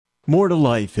More to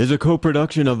Life is a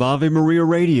co-production of Ave Maria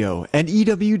Radio and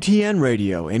EWTN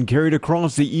Radio and carried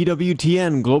across the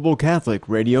EWTN Global Catholic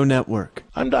Radio Network.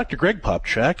 I'm Dr. Greg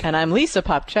Popchak. And I'm Lisa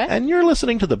Popchak. And you're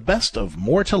listening to the best of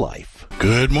More to Life.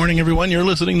 Good morning, everyone. You're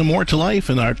listening to More to Life,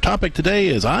 and our topic today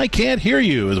is I Can't Hear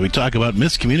You, as we talk about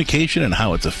miscommunication and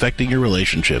how it's affecting your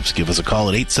relationships. Give us a call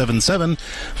at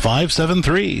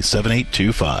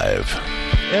 877-573-7825.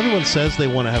 Everyone says they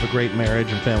want to have a great marriage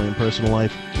and family and personal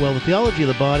life. Well, the theology of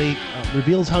the body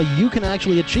reveals how you can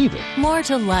actually achieve it. More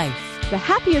to Life. The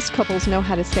happiest couples know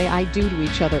how to say I do to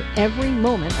each other every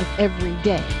moment of every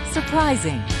day.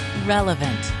 Surprising,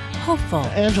 relevant, hopeful.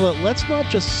 Angela, let's not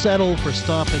just settle for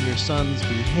stopping your son's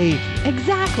behavior.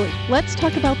 Exactly. Let's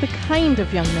talk about the kind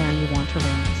of young man you want to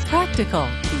raise. Practical,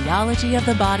 theology of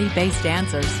the body-based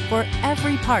answers for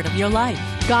every part of your life.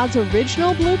 God's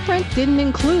original blueprint didn't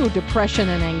include depression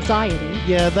and anxiety.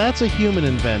 Yeah, that's a human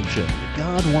invention.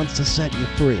 God wants to set you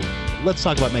free. Let's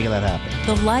talk about making that happen.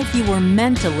 The life you were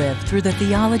meant to live through the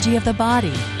theology of the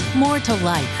body. More to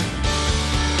Life.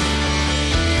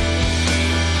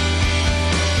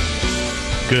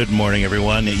 Good morning,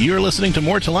 everyone. You're listening to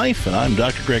More to Life, and I'm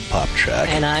Dr. Greg Popchak.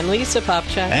 And I'm Lisa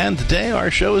Popchak. And today our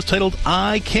show is titled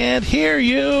I Can't Hear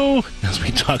You, as we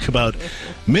talk about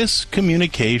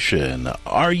miscommunication.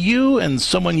 Are you and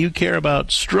someone you care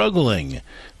about struggling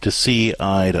to see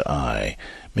eye to eye?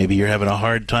 Maybe you're having a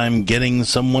hard time getting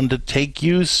someone to take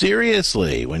you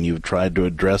seriously when you've tried to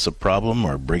address a problem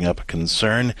or bring up a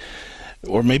concern.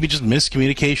 Or maybe just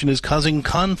miscommunication is causing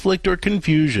conflict or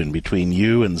confusion between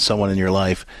you and someone in your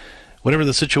life. Whatever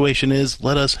the situation is,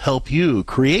 let us help you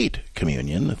create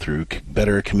communion through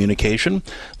better communication.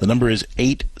 The number is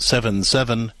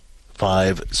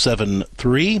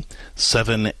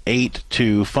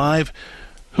 877-573-7825.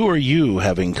 Who are you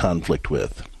having conflict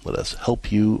with? Let us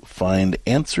help you find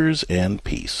answers and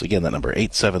peace. Again, that number,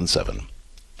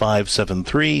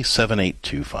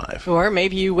 877-573-7825. Or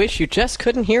maybe you wish you just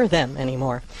couldn't hear them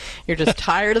anymore. You're just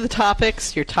tired of the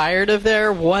topics. You're tired of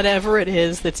their whatever it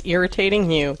is that's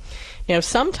irritating you. You know,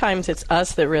 sometimes it's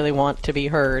us that really want to be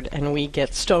heard, and we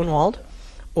get stonewalled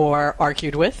or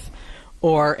argued with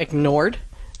or ignored,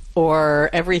 or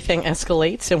everything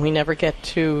escalates and we never get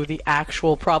to the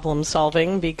actual problem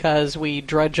solving because we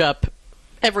drudge up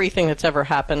everything that's ever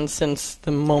happened since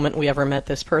the moment we ever met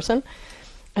this person.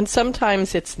 And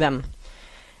sometimes it's them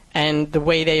and the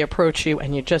way they approach you,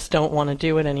 and you just don't want to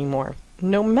do it anymore.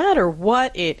 No matter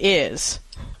what it is,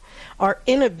 our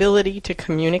inability to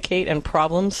communicate and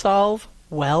problem solve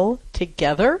well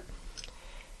together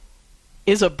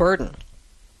is a burden.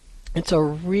 It's a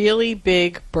really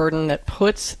big burden that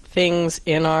puts things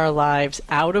in our lives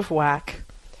out of whack,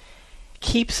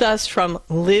 keeps us from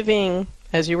living,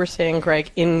 as you were saying, Greg,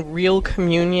 in real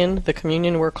communion, the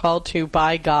communion we're called to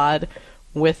by God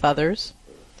with others,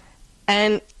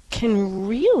 and can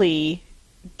really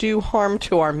do harm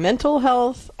to our mental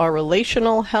health, our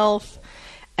relational health,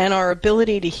 and our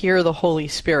ability to hear the Holy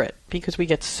Spirit, because we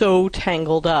get so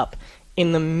tangled up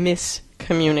in the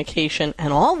miscommunication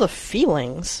and all the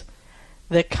feelings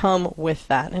that come with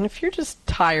that. And if you're just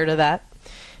tired of that,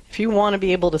 if you want to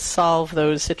be able to solve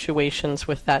those situations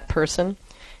with that person,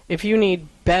 if you need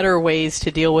better ways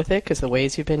to deal with it because the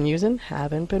ways you've been using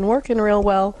haven't been working real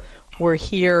well, we're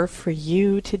here for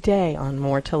you today on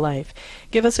More to Life.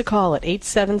 Give us a call at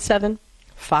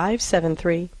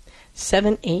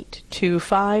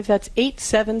 877-573-7825. That's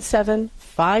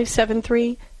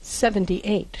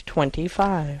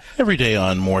 877-573-7825. Every day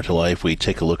on More to Life, we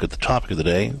take a look at the topic of the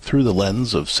day through the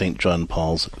lens of St. John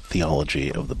Paul's theology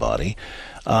of the body.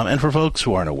 And for folks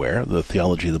who aren't aware, the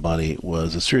theology of the body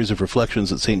was a series of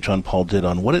reflections that St. John Paul did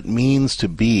on what it means to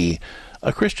be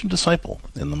a Christian disciple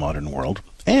in the modern world,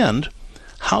 and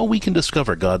how we can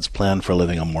discover God's plan for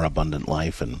living a more abundant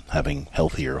life and having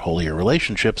healthier, holier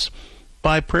relationships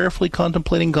by prayerfully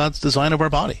contemplating God's design of our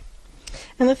body.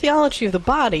 And the theology of the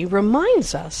body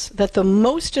reminds us that the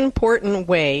most important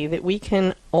way that we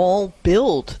can all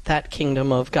build that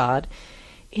kingdom of God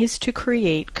is to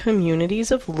create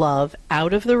communities of love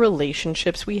out of the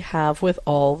relationships we have with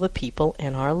all the people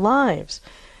in our lives.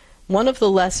 One of the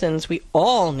lessons we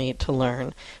all need to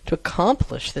learn to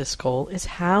accomplish this goal is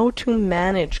how to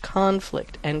manage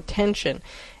conflict and tension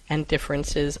and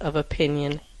differences of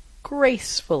opinion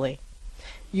gracefully.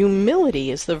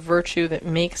 Humility is the virtue that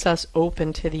makes us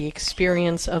open to the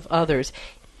experience of others,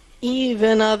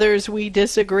 even others we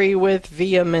disagree with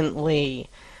vehemently.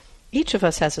 Each of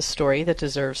us has a story that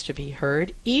deserves to be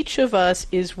heard. Each of us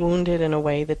is wounded in a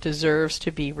way that deserves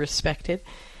to be respected.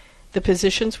 The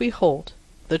positions we hold,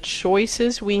 The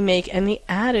choices we make and the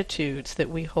attitudes that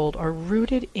we hold are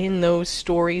rooted in those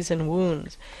stories and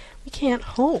wounds. We can't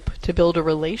hope to build a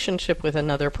relationship with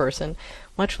another person,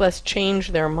 much less change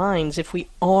their minds, if we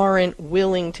aren't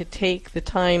willing to take the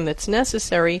time that's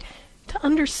necessary to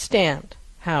understand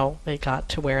how they got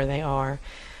to where they are.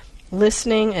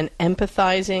 Listening and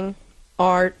empathizing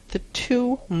are the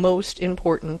two most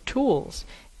important tools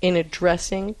in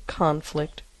addressing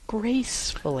conflict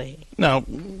gracefully. Now,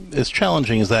 as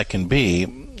challenging as that can be,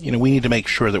 we need to make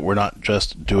sure that we're not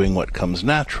just doing what comes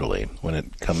naturally when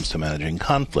it comes to managing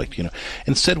conflict.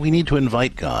 Instead, we need to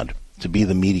invite God to be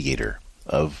the mediator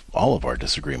of all of our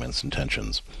disagreements and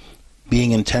tensions,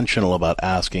 being intentional about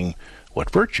asking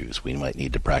what virtues we might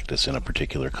need to practice in a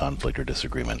particular conflict or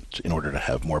disagreement in order to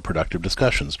have more productive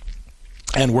discussions,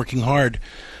 and working hard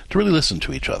to really listen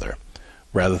to each other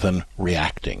rather than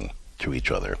reacting to each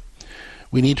other.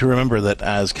 We need to remember that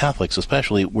as Catholics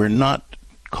especially, we're not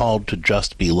called to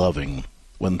just be loving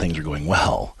when things are going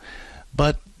well,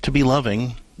 but to be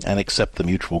loving and accept the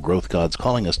mutual growth God's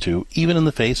calling us to, even in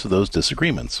the face of those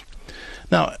disagreements.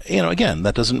 Now, again,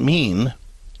 that doesn't mean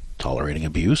tolerating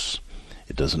abuse.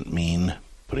 It doesn't mean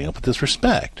putting up with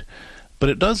disrespect. But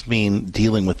it does mean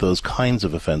dealing with those kinds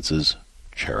of offenses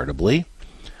charitably,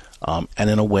 and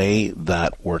in a way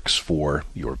that works for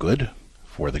your good,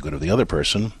 for the good of the other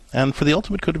person, and for the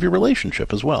ultimate good of your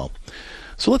relationship as well.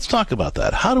 So let's talk about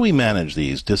that. How do we manage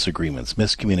these disagreements,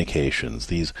 miscommunications,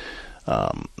 these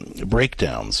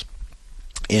breakdowns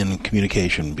in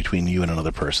communication between you and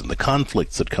another person, the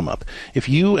conflicts that come up? If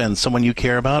you and someone you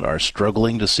care about are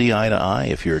struggling to see eye to eye,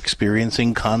 if you're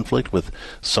experiencing conflict with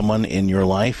someone in your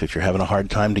life, if you're having a hard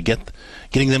time to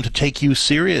getting them to take you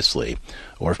seriously,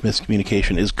 or if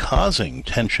miscommunication is causing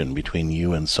tension between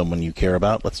you and someone you care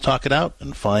about, let's talk it out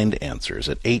and find answers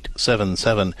at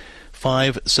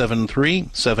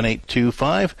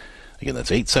 877-573-7825. Again,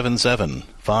 that's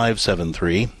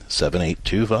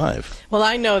 877-573-7825. Well,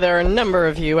 I know there are a number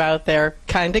of you out there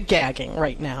kind of gagging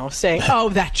right now, saying, oh,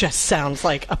 that just sounds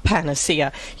like a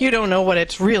panacea. You don't know what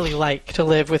it's really like to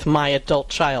live with my adult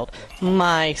child,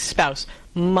 my spouse,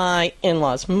 my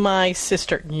in-laws, my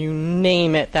sister, you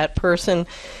name it, that person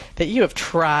that you have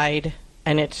tried,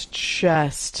 and it's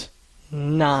just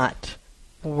not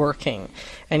working.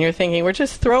 And you're thinking, we're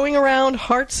just throwing around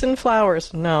hearts and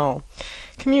flowers. No.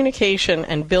 Communication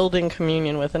and building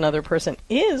communion with another person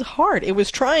is hard. It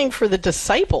was trying for the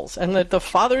disciples, and the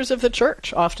fathers of the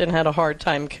church often had a hard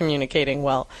time communicating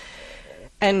well.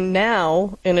 And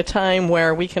now, in a time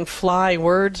where we can fly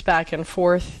words back and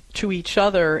forth to each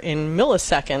other in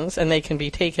milliseconds, and they can be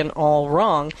taken all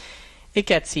wrong, it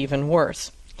gets even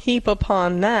worse. Heap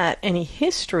upon that any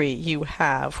history you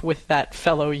have with that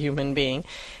fellow human being,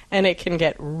 and it can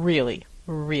get really,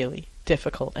 really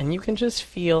difficult. And you can just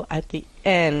feel at the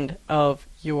end of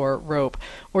your rope,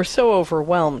 or so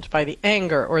overwhelmed by the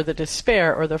anger or the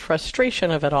despair or the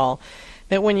frustration of it all,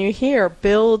 that when you hear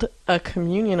build a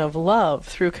communion of love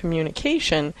through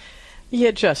communication, you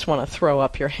just want to throw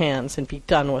up your hands and be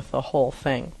done with the whole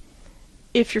thing.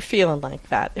 If you're feeling like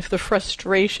that, if the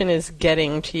frustration is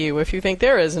getting to you, if you think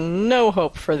there is no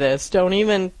hope for this, don't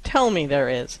even tell me there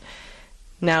is,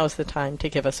 now's the time to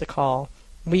give us a call.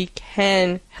 We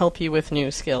can help you with new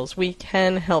skills. We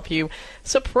can help you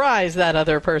surprise that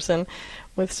other person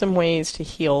with some ways to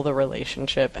heal the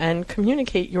relationship and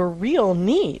communicate your real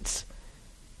needs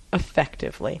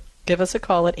effectively. Give us a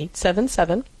call at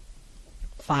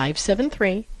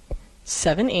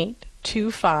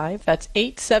 877-573-7825. That's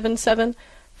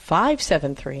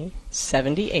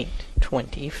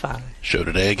 877-573-7825. Show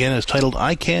today again is titled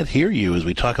I Can't Hear You, as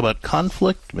we talk about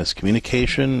conflict,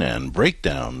 miscommunication, and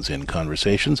breakdowns in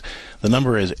conversations. The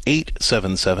number is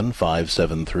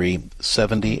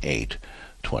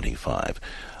 877-573-7825.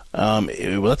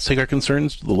 Let's take our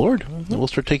concerns to the Lord. We'll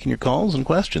start taking your calls and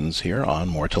questions here on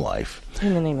More to Life.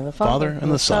 In the name of the Father, and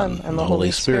the Son, and the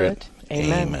Holy Spirit.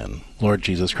 Amen. Lord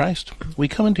Jesus Christ, we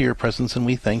come into your presence and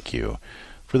we thank you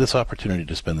for this opportunity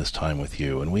to spend this time with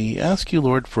you. And we ask you,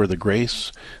 Lord, for the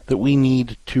grace that we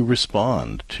need to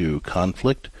respond to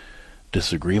conflict,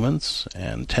 disagreements,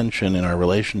 and tension in our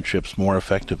relationships more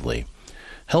effectively.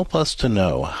 Help us to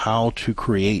know how to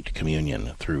create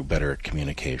communion through better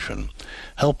communication.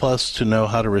 Help us to know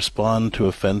how to respond to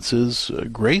offenses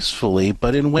gracefully,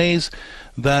 but in ways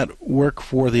that work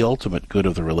for the ultimate good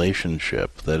of the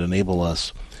relationship, that enable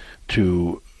us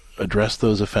to address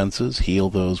those offenses, heal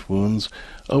those wounds,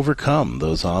 overcome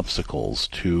those obstacles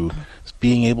to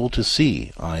being able to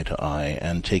see eye to eye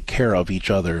and take care of each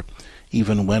other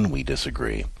even when we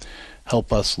disagree.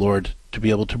 Help us, Lord, to be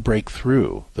able to break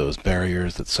through those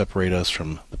barriers that separate us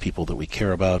from the people that we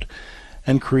care about,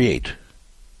 and create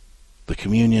the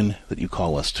communion that you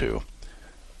call us to.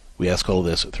 We ask all of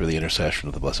this through the intercession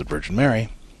of the Blessed Virgin Mary,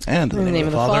 and in the name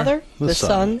of the Father, the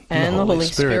Son, and the Holy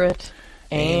Spirit.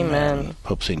 Amen.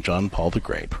 Pope St. John Paul the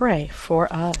Great. Pray for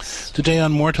us. Today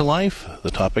on More to Life, the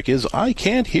topic is I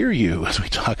Can't Hear You, as we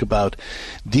talk about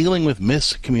dealing with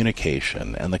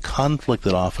miscommunication and the conflict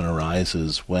that often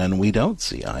arises when we don't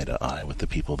see eye to eye with the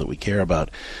people that we care about.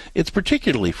 It's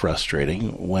particularly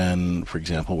frustrating when, for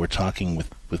example, we're talking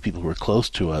with people who are close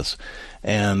to us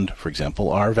and, for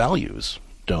example, our values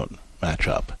don't match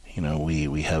up. You know,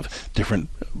 we have different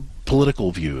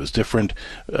political views, different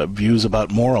views about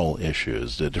moral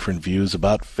issues, different views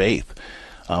about faith.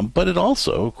 But it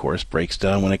also, of course, breaks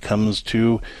down when it comes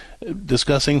to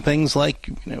discussing things like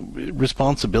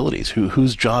responsibilities.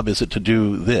 Whose job is it to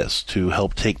do this, to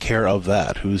help take care of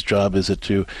that? Whose job is it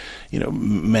to,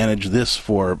 manage this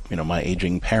for, my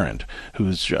aging parent?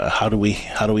 How do we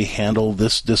handle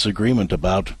this disagreement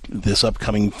about this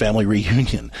upcoming family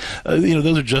reunion?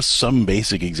 Those are just some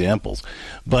basic examples.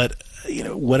 But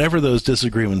whatever those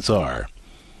disagreements are,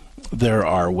 there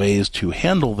are ways to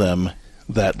handle them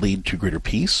that lead to greater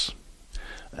peace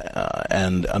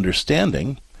and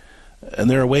understanding, and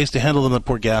there are ways to handle them that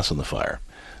pour gas on the fire.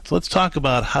 So let's talk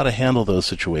about how to handle those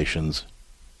situations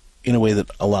in a way that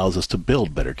allows us to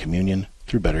build better communion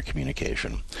through better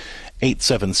communication.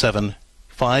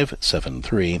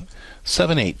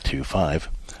 877-573-7825.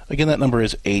 Again, that number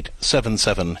is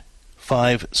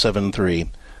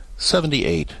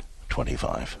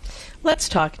 877-573-7825. Let's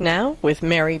talk now with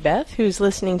Mary Beth, who's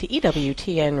listening to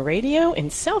EWTN Radio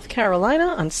in South Carolina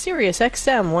on Sirius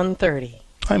XM 130.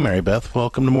 Hi, Mary Beth.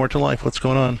 Welcome to More to Life. What's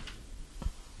going on?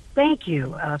 Thank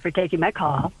you for taking my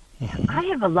call. Mm-hmm. I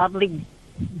have a lovely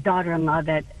daughter-in-law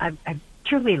that I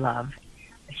truly love.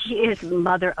 She is the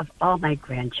mother of all my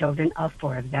grandchildren, all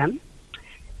 4 of them.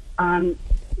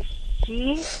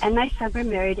 She and my son were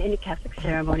married in a Catholic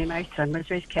ceremony. My son was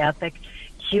raised Catholic.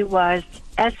 She was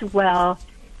as well,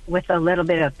 with a little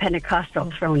bit of Pentecostal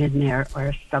thrown in there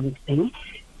or something.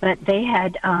 But they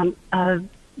had a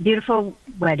beautiful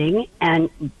wedding, and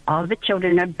all the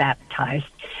children are baptized.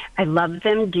 I love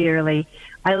them dearly.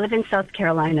 I live in South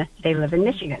Carolina. They live in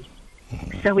Michigan.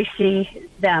 So we see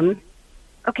them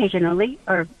occasionally,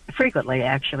 or frequently,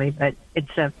 actually, but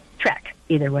it's a trek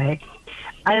either way.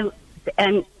 I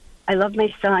love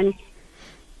my son.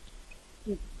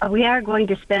 We are going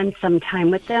to spend some time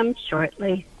with them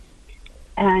shortly.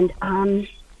 And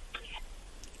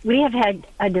we have had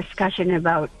a discussion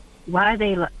about why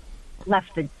they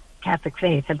left the Catholic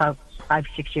faith about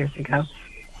 5-6 years ago.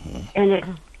 And it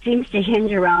seems to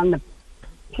hinge around the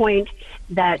point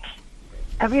that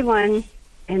everyone,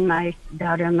 in my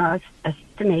daughter-in-law's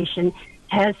estimation,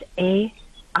 has a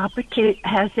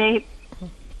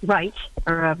right,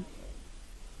 or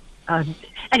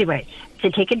anyway, to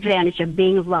take advantage of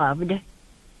being loved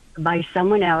by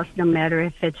someone else, no matter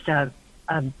if it's a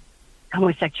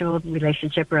homosexual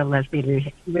relationship or a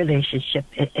lesbian relationship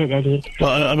at any.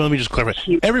 Well, let me just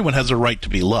clarify. Everyone has a right to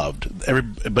be loved,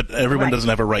 but everyone doesn't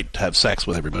have a right to have sex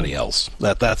with everybody else.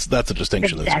 That's a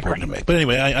distinction that's important to make. But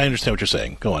anyway, I understand what you're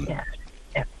saying. Go on. Yeah.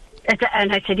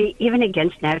 And I said, even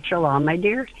against natural law, my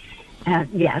dear,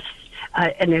 yes.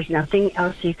 And there's nothing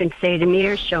else you can say to me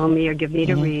or show me or give me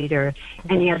to read or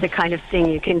any other kind of thing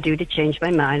you can do to change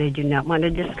my mind. I do not want to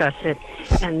discuss it,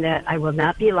 and that I will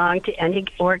not belong to any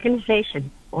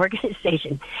organization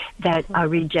that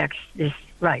rejects this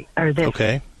right or this.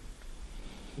 Okay.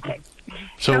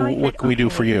 So what can we do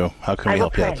for you? How can we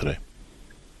help you out today?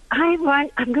 I'm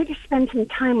going to spend some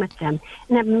time with them,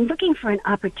 and I'm looking for an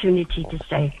opportunity to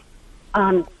say,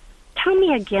 tell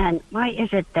me again, why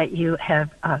is it that you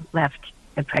have left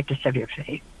the practice of your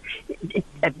faith,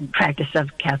 practice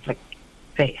of Catholic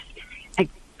faith?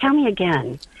 Tell me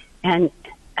again, and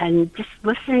just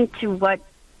listening to what.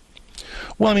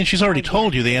 Well, I mean, she's already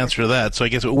told you the answer to that, so I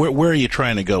guess where are you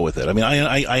trying to go with it? I mean,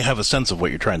 I have a sense of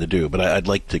what you're trying to do, but I'd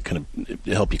like to kind of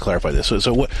help you clarify this.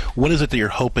 So what is it that you're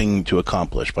hoping to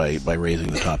accomplish by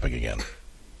raising the topic again?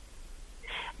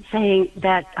 Saying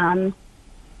that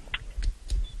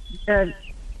the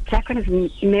sacrament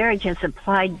of marriage has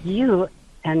supplied you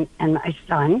and my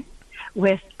son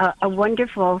with a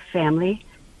wonderful family,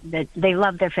 that they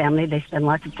love their family. They spend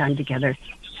lots of time together.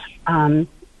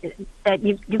 That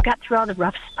you got through all the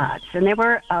rough spots, and there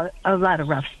were a lot of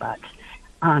rough spots.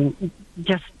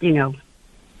 Just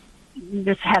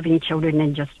having children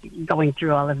and just going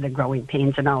through all of the growing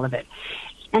pains and all of it.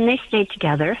 And they stayed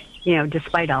together,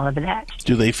 despite all of that.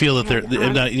 Do they feel that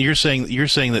now, you're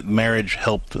saying that marriage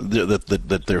helped,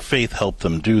 that their faith helped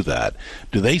them do that?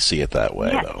 Do they see it that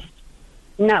way, yes. though?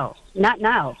 No, Not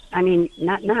now. I mean,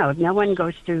 not now. No one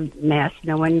goes to mass.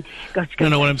 No one goes to...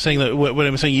 No. What I'm saying,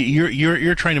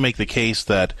 you're trying to make the case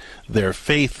that their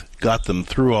faith got them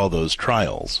through all those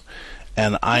trials,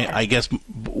 and I guess,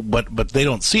 but they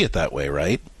don't see it that way,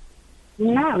 right?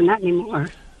 No, not anymore.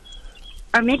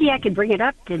 Or maybe I could bring it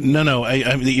up to... No.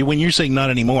 When you're saying not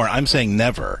anymore, I'm saying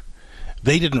never.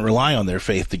 They didn't rely on their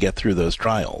faith to get through those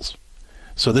trials.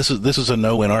 So this is a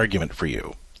no-win argument for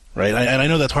you. Right, and I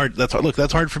know that's hard.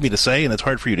 That's hard for me to say, and it's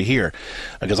hard for you to hear,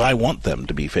 because I want them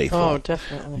to be faithful. Oh,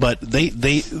 definitely. But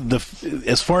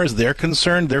as far as they're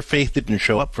concerned, their faith didn't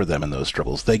show up for them in those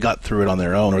struggles. They got through it on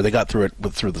their own, or they got through it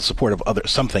through the support of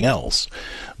something else.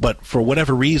 But for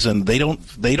whatever reason, they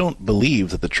don't believe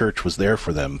that the church was there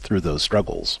for them through those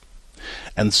struggles.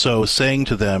 And so, saying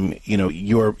to them,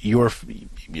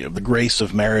 the grace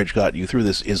of marriage got you through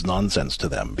this is nonsense to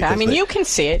them. I mean, you can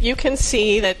see it. You can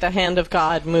see that the hand of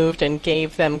God moved and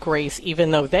gave them grace, even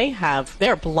though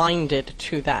they're blinded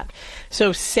to that.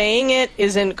 So saying it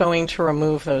isn't going to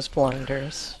remove those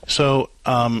blinders. So,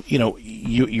 what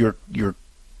you're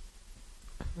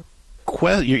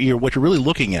really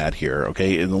looking at here,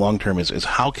 okay, in the long term is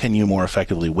how can you more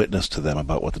effectively witness to them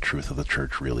about what the truth of the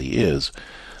church really is.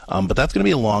 But that's going to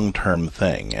be a long-term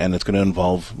thing, and it's going to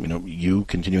involve, you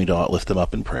continuing to lift them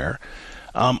up in prayer.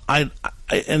 And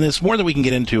there's more that we can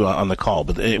get into on the call,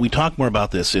 but we talk more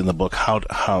about this in the book, how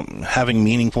having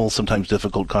meaningful, sometimes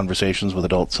difficult conversations with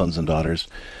adult sons and daughters.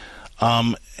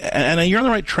 And you're on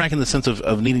the right track in the sense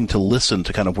of needing to listen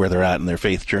to kind of where they're at in their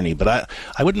faith journey. But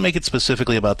I wouldn't make it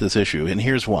specifically about this issue, and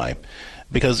here's why.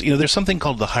 Because, there's something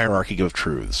called the hierarchy of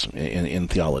truths in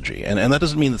theology. And that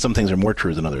doesn't mean that some things are more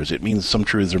true than others. It means some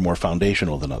truths are more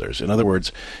foundational than others. In other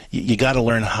words, you got to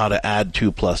learn how to add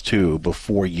 2 plus 2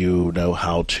 before you know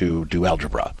how to do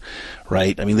algebra,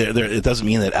 right? I mean, it doesn't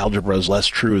mean that algebra is less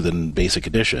true than basic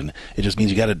addition. It just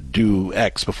means you got to do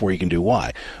X before you can do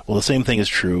Y. Well, the same thing is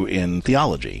true in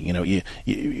theology.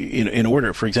 In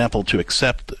order, for example, to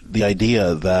accept the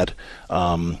idea that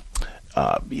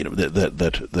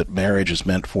that marriage is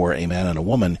meant for a man and a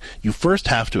woman, you first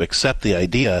have to accept the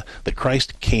idea that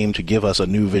Christ came to give us a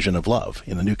new vision of love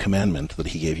in the new commandment that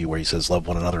he gave you, where he says, "Love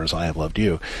one another as I have loved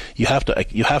you." You have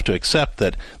to accept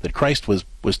that Christ was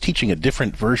teaching a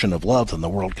different version of love than the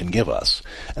world can give us,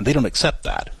 and they don't accept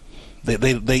that. They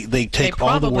take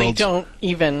all the world's... They probably don't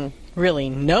even really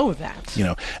know that.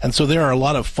 And so there are a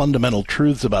lot of fundamental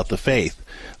truths about the faith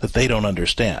that they don't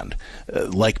understand.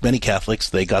 Like many Catholics,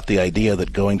 they got the idea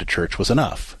that going to church was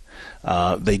enough.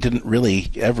 They didn't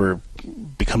really ever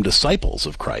become disciples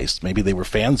of Christ. Maybe they were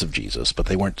fans of Jesus, but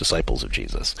they weren't disciples of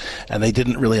Jesus. And they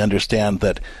didn't really understand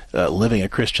that living a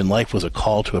Christian life was a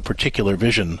call to a particular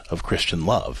vision of Christian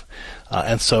love.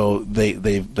 And so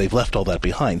they've left all that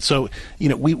behind. So,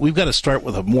 we've got to start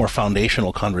with a more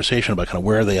foundational conversation about kind of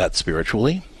where are they at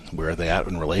spiritually, where are they at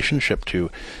in relationship to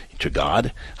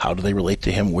God, how do they relate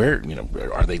to him, where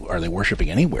are they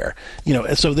worshiping anywhere,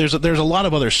 and so there's a lot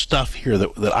of other stuff here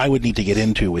that I would need to get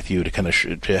into with you to kind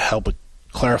of to help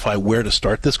clarify where to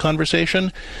start this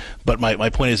conversation. But my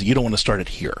point is, you don't want to start it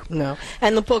here. No,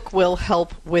 and the book will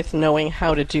help with knowing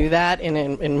how to do that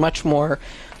in much more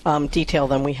detail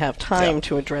than we have time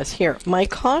to address here. My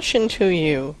caution to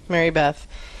you, Mary Beth,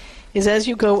 is as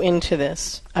you go into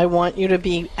this, I want you to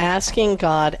be asking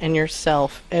God and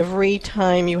yourself every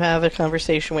time you have a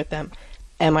conversation with them,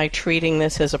 am I treating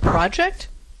this as a project,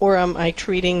 or am I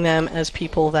treating them as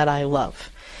people that I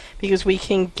love? Because we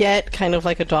can get kind of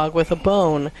like a dog with a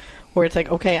bone, where it's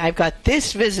like, okay, I've got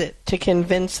this visit to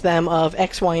convince them of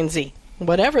X, Y, and Z,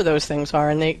 whatever those things are,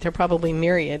 and they're probably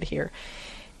myriad here.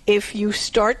 If you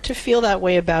start to feel that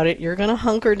way about it, you're going to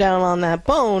hunker down on that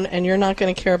bone, and you're not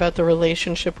going to care about the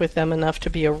relationship with them enough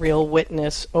to be a real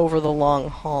witness over the long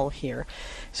haul here.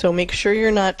 So make sure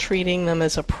you're not treating them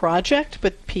as a project,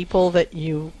 but people that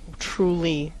you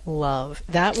truly love.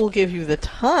 That will give you the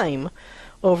time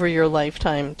over your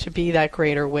lifetime to be that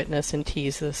greater witness and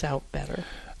tease this out better.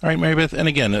 All right, Mary Beth, and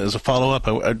again, as a follow-up,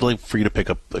 I'd like for you to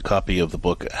pick up a copy of the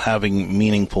book, Having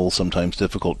Meaningful, Sometimes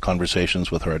Difficult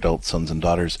Conversations with Our Adult Sons and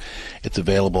Daughters. It's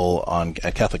available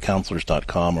at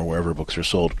CatholicCounselors.com or wherever books are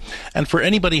sold. And for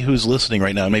anybody who's listening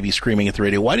right now and maybe screaming at the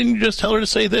radio, why didn't you just tell her to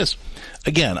say this?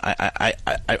 Again, I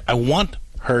want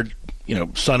her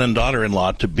son and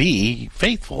daughter-in-law to be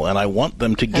faithful, and I want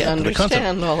them to get to the concept.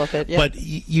 Understand all of it, yeah. But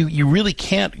you really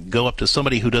can't go up to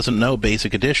somebody who doesn't know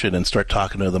basic addition and start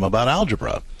talking to them about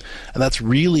algebra. And that's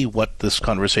really what this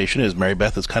conversation is. Mary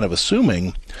Beth is kind of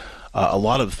assuming a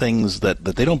lot of things that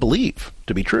they don't believe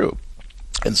to be true,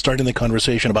 and starting the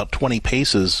conversation about 20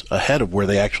 paces ahead of where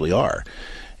they actually are.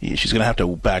 She's going to have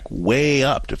to back way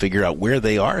up to figure out where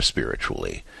they are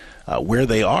spiritually. where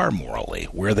they are morally,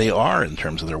 where they are in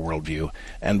terms of their worldview,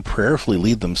 and prayerfully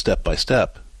lead them step by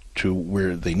step to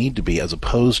where they need to be, as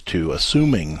opposed to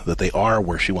assuming that they are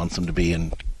where she wants them to be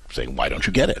and saying, why don't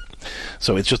you get it?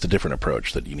 So it's just a different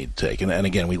approach that you need to take. And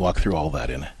again, we walk through all that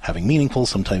in having meaningful,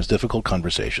 sometimes difficult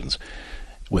conversations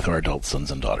with our adult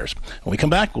sons and daughters. When we come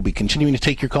back, we'll be continuing to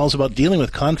take your calls about dealing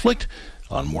with conflict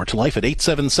on More to Life at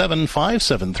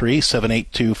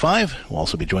 877-573-7825. We'll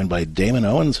also be joined by Damon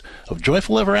Owens of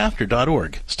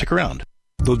joyfuleverafter.org. Stick around.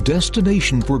 The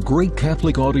destination for great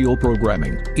Catholic audio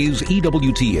programming is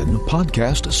EWTN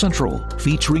Podcast Central,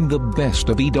 featuring the best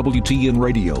of EWTN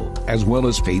radio, as well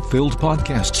as faith-filled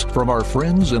podcasts from our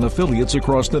friends and affiliates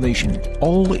across the nation,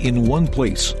 all in one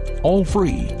place, all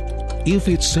free. If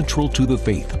it's central to the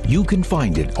faith, you can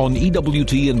find it on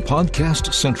EWTN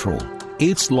Podcast Central.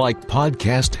 It's like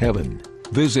podcast heaven.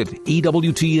 Visit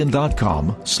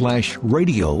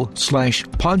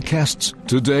EWTN.com/radio/podcasts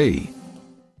today.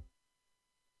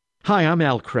 Hi, I'm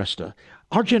Al Cresta.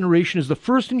 Our generation is the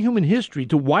first in human history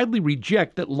to widely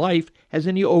reject that life has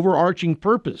any overarching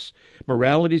purpose.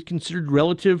 Morality is considered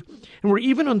relative, and we're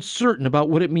even uncertain about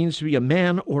what it means to be a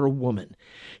man or a woman.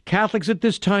 Catholics at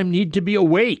this time need to be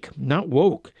awake, not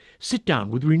woke. Sit down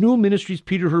with Renewal Ministries'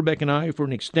 Peter Herbeck and I for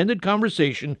an extended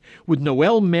conversation with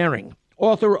Noelle Maring,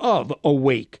 author of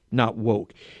Awake, Not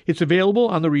Woke. It's available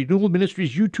on the Renewal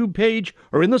Ministries YouTube page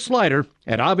or in the slider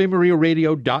at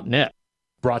AveMariaRadio.net.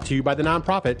 Brought to you by the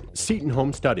nonprofit Seton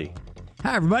Home Study.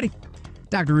 Hi, everybody.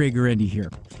 Dr. Ray Garendi here.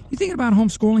 You thinking about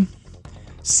homeschooling?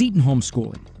 Seton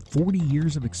Homeschooling. 40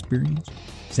 years of experience,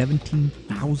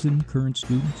 17,000 current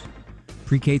students,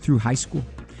 pre-K through high school.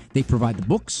 They provide the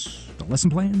books, the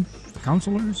lesson plan, the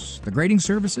counselors, the grading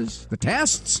services, the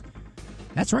tests.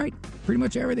 That's right, pretty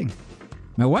much everything.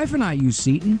 My wife and I use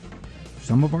Seton.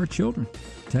 Some of our children.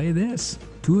 Tell you this,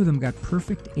 2 of them got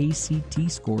perfect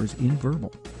ACT scores in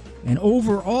verbal. And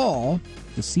overall,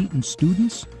 the Seton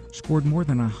students scored more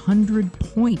than 100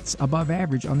 points above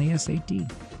average on the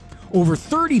SAT. Over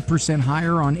 30%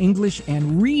 higher on English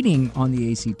and reading on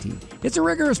the ACT. It's a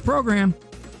rigorous program.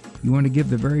 You want to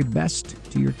give the very best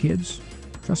to your kids?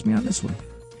 Trust me on this one.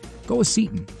 Go with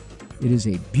Seton. It is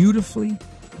a beautifully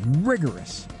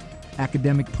rigorous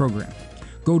academic program.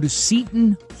 Go to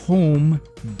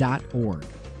SetonHome.org.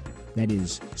 That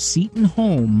is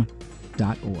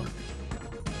SetonHome.org.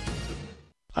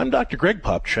 I'm Dr. Greg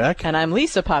Popchak. And I'm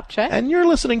Lisa Popchak. And you're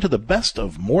listening to the best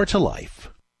of More to Life.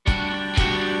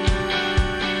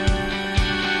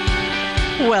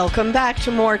 Welcome back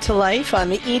to More to Life on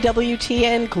the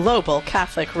EWTN Global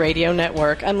Catholic Radio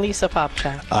Network. I'm Lisa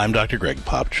Popchak. I'm Dr. Greg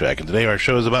Popchak, and today our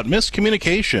show is about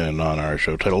miscommunication on our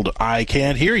show titled I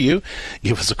Can't Hear You.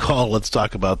 Give us a call. Let's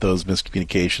talk about those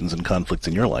miscommunications and conflicts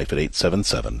in your life at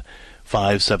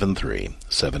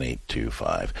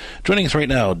 877-573-7825. Joining us right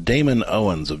now, Damon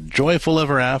Owens of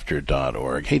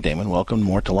joyfuleverafter.org. Hey, Damon, welcome to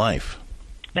More to Life.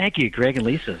 Thank you, Greg and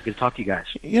Lisa. Good to talk to you guys.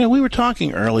 You know, we were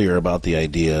talking earlier about the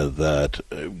idea that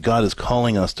God is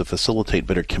calling us to facilitate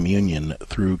better communion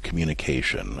through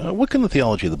communication. What can the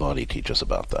theology of the body teach us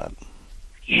about that?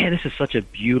 Yeah, this is such a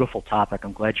beautiful topic.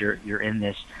 I'm glad you're in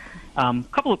this.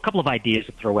 Couple of ideas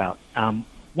to throw out.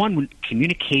 One,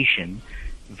 communication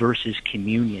versus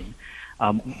communion.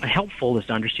 Helpful is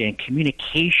to understand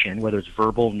communication, whether it's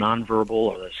verbal, nonverbal,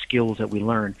 or the skills that we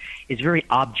learn, is very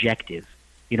objective.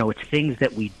 You know, it's things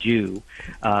that we do,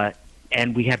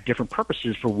 and we have different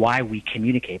purposes for why we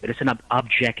communicate, but it's an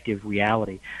objective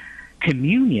reality.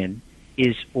 Communion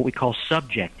is what we call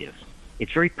subjective.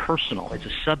 It's very personal. It's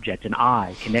a subject, an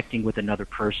I, connecting with another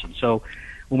person. So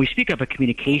when we speak of a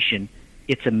communication,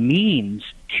 it's a means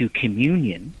to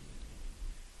communion,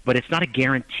 but it's not a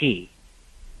guarantee.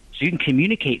 So you can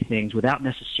communicate things without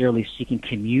necessarily seeking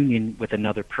communion with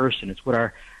another person. It's what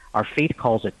our faith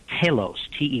calls it telos,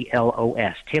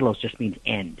 T-E-L-O-S. Telos just means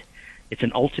end. It's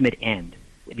an ultimate end.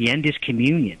 The end is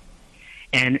communion.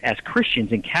 And as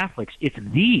Christians and Catholics, it's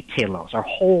the telos. Our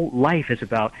whole life is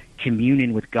about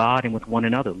communion with God and with one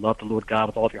another. Love the Lord God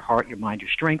with all of your heart, your mind, your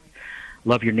strength.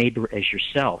 Love your neighbor as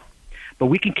yourself. But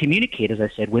we can communicate, as I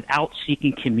said, without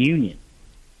seeking communion.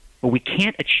 But we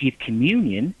can't achieve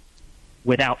communion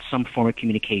without some form of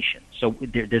communication. So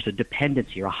there's a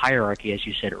dependence here, a hierarchy, as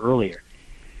you said earlier.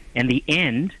 And the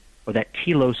end, or that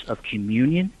telos of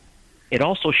communion, it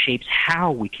also shapes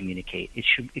how we communicate. It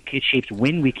shapes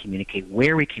when we communicate,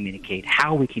 where we communicate,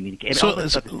 how we communicate. So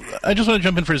I just want to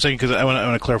jump in for a second because I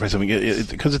want to clarify something.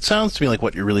 Because it sounds to me like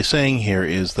what you're really saying here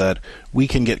is that we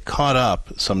can get caught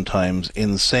up sometimes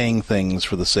in saying things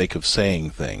for the sake of saying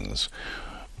things.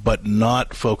 but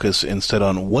not focus instead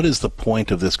on what is the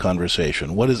point of this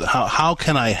conversation? How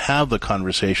can I have the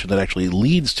conversation that actually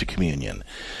leads to communion?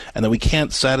 And that we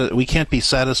can't be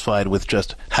satisfied with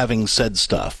just having said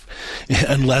stuff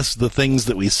unless the things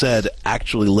that we said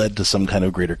actually led to some kind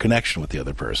of greater connection with the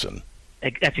other person.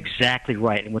 That's exactly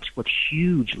right. And what's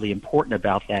hugely important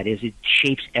about that is it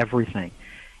shapes everything.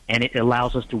 And it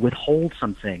allows us to withhold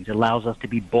some things. It allows us to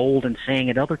be bold in saying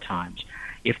at other times.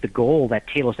 If the goal, that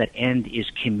telos, that end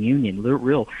is communion,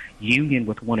 real union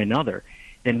with one another,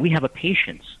 then we have a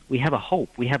patience. We have a hope.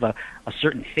 We have a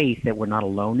certain faith that we're not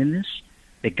alone in this,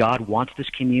 that God wants this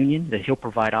communion, that He'll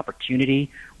provide opportunity,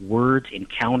 words,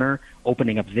 encounter,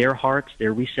 opening up their hearts,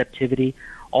 their receptivity.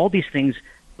 All these things,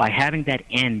 by having that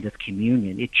end of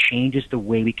communion, it changes the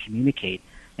way we communicate.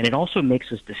 And it also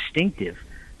makes us distinctive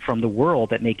from the world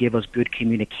that may give us good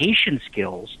communication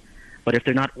skills, but if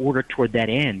they're not ordered toward that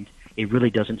end, it really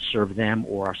doesn't serve them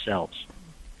or ourselves.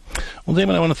 Well,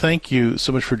 Damon, I want to thank you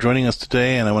so much for joining us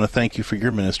today, and I want to thank you for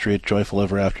your ministry at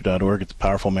joyfuleverafter.org. It's a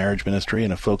powerful marriage ministry,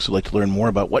 and if folks would like to learn more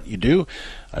about what you do,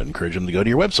 I'd encourage them to go to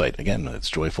your website. Again,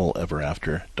 it's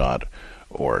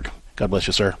joyfuleverafter.org. God bless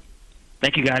you, sir.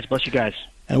 Thank you, guys. Bless you guys.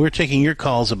 And we're taking your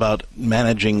calls about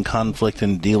managing conflict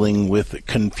and dealing with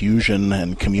confusion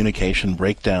and communication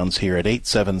breakdowns here at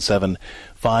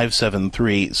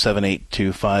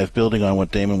 877-573-7825. Building on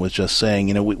what Damon was just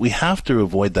saying, we have to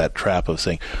avoid that trap of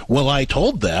saying, well, I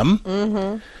told them.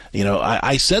 Mm-hmm.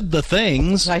 I said the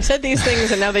things. I said these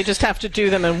things, and now they just have to do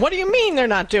them. And what do you mean they're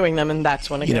not doing them? And that's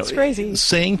when it gets crazy.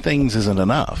 Saying things isn't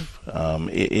enough.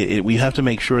 We have to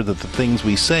make sure that the things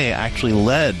we say actually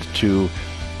led to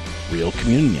real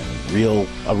communion,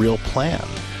 a real plan,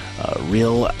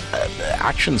 real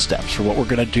action steps for what we're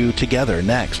going to do together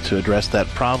next to address that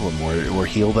problem or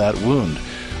heal that wound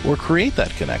or create that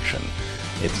connection.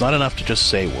 It's not enough to just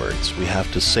say words. We have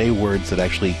to say words that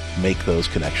actually make those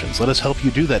connections. Let us help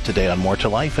you do that today on More to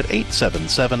Life at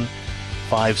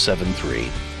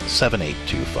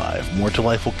 877-573-7825. More to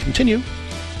Life will continue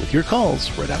with your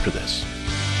calls right after this.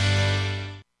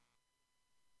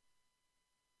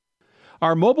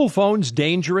 Are mobile phones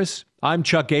dangerous? I'm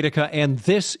Chuck Gatica, and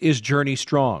this is Journey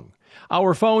Strong.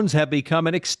 Our phones have become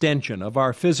an extension of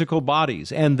our physical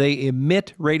bodies, and they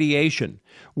emit radiation.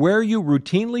 Where you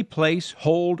routinely place,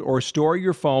 hold, or store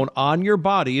your phone on your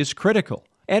body is critical.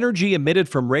 Energy emitted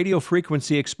from radio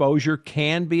frequency exposure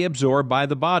can be absorbed by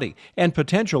the body and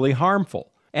potentially harmful.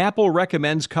 Apple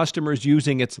recommends customers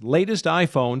using its latest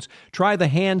iPhones try the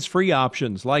hands-free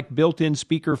options like built-in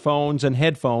speakerphones and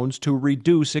headphones to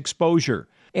reduce exposure.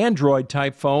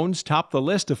 Android-type phones top the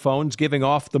list of phones giving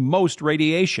off the most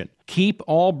radiation. Keep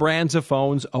all brands of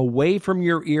phones away from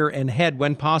your ear and head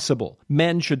when possible.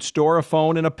 Men should store a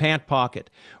phone in a pant pocket.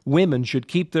 Women should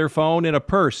keep their phone in a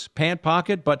purse, pant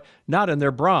pocket, but not in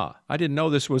their bra. I didn't know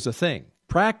this was a thing.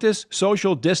 Practice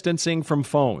social distancing from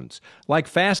phones. Like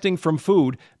fasting from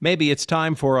food, maybe it's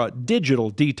time for a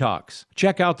digital detox.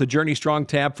 Check out the Journey Strong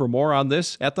tab for more on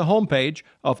this at the homepage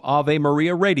of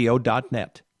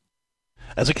AveMariaRadio.net.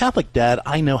 As a Catholic dad,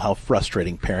 I know how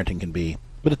frustrating parenting can be,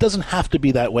 but it doesn't have to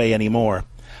be that way anymore.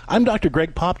 I'm Dr.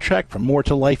 Greg Popchak from More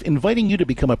to Life, inviting you to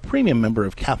become a premium member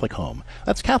of Catholic Home.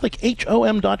 That's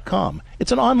CatholicHOM.com.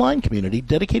 It's an online community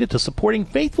dedicated to supporting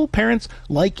faithful parents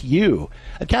like you.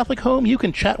 At Catholic Home, you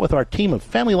can chat with our team of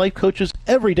family life coaches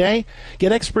every day,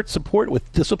 get expert support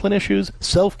with discipline issues,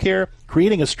 self-care,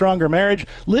 creating a stronger marriage,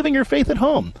 living your faith at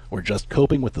home, or just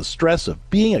coping with the stress of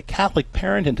being a Catholic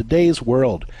parent in today's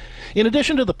world. In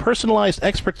addition to the personalized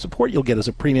expert support you'll get as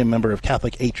a premium member of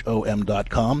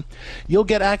CatholicHOM.com, you'll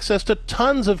get access to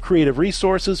tons of creative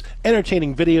resources,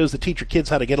 entertaining videos that teach your kids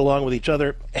how to get along with each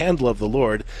other and love the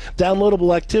Lord,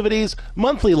 downloadable activities,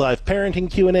 monthly live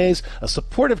parenting Q&As, a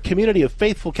supportive community of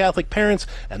faithful Catholic parents,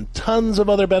 and tons of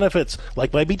other benefits,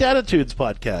 like my Beatitudes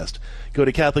podcast. Go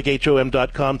to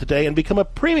CatholicHOM.com today and become a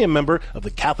premium member of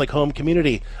the Catholic Home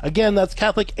community. Again, that's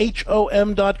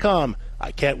CatholicHOM.com.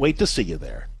 I can't wait to see you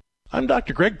there. I'm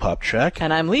Dr. Greg Popchak.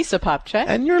 And I'm Lisa Popchak.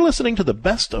 And you're listening to the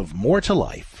best of More to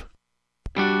Life.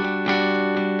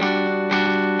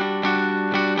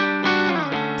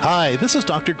 Hi, this is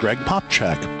Dr. Greg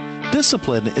Popchak.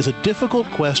 Discipline is a difficult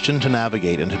question to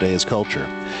navigate in today's culture.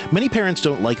 Many parents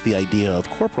don't like the idea of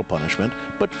corporal punishment,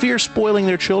 but fear spoiling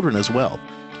their children as well.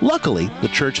 Luckily, the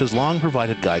Church has long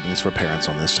provided guidance for parents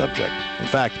on this subject. In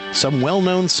fact, some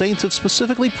well-known saints have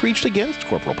specifically preached against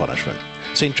corporal punishment.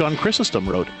 St. John Chrysostom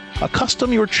wrote,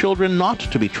 "Accustom your children not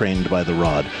to be trained by the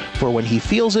rod, for when he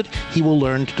feels it, he will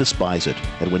learn to despise it.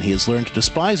 And when he has learned to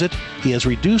despise it, he has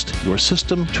reduced your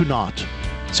system to naught."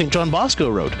 St. John Bosco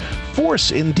wrote,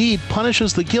 "Force indeed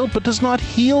punishes the guilt, but does not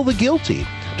heal the guilty.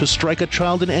 to strike a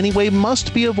child in any way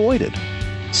must be avoided.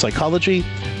 Psychology,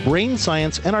 brain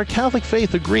science, and our Catholic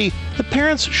faith agree that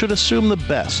parents should assume the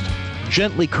best,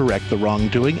 gently correct the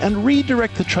wrongdoing, and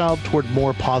redirect the child toward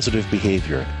more positive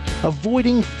behavior.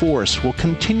 Avoiding force will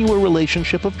continue a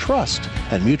relationship of trust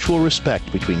and mutual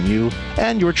respect between you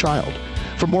and your child.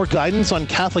 For more guidance on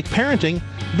Catholic parenting,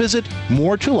 visit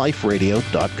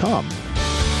moretoliferadio.com.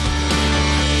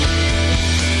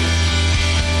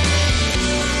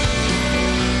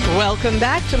 Welcome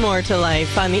back to More to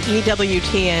Life on the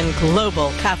EWTN Global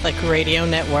Catholic Radio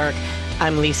Network.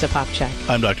 I'm Lisa Popchak.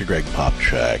 I'm Dr. Greg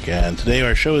Popchak, and today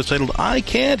our show is titled I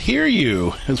Can't Hear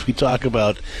You, as we talk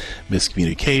about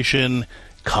miscommunication,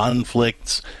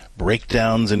 conflicts,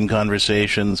 breakdowns in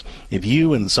conversations. If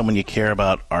you and someone you care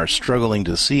about are struggling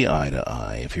to see eye to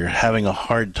eye, if you're having a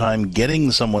hard time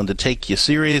getting someone to take you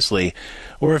seriously,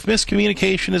 or if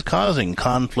miscommunication is causing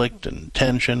conflict and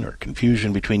tension or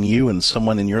confusion between you and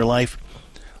someone in your life,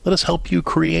 let us help you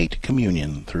create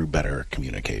communion through better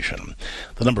communication.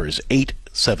 The number is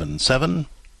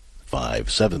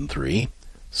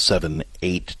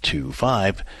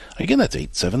 877-573-7825. Again, that's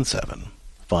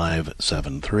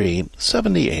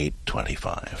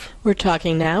 877-573-7825. We're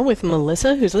talking now with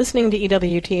Melissa, who's listening to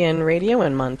EWTN Radio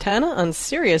in Montana on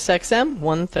Sirius XM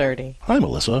 130. Hi,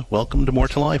 Melissa. Welcome to More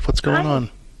to Life. What's going on?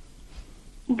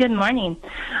 Good morning.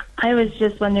 I was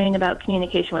just wondering about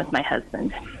communication with my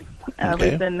husband. Okay.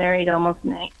 We've been married almost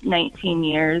 19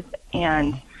 years,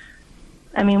 and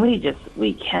I mean,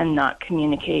 we cannot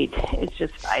communicate. It's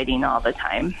just fighting all the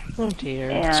time. Oh,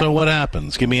 dear. And so what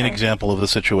happens? Give me an example of the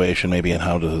situation, maybe, and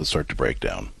how does it start to break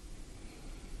down?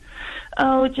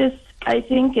 I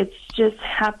think it's just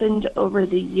happened over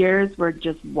the years where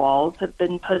just walls have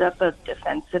been put up of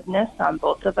defensiveness on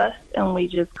both of us, and we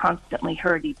just constantly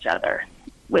hurt each other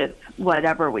with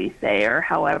whatever we say or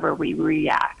however we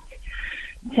react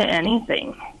to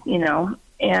anything,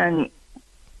 and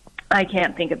I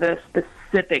can't think of a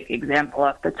specific example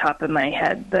off the top of my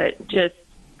head, but just,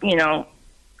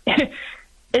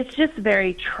 it's just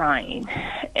very trying.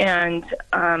 And,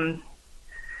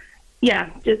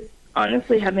 just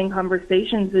honestly having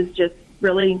conversations is just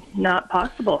really not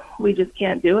possible. We just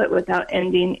can't do it without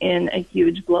ending in a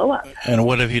huge blow up. And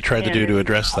what have you tried to do to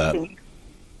address that?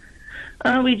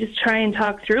 We just try and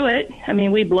talk through it. I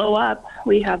mean, we blow up.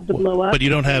 We have the blow up. But you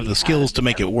don't have the skills to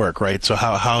make it work, right? So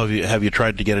how have you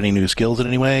tried to get any new skills in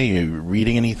any way? Are you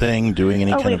reading anything, doing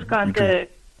any kind of...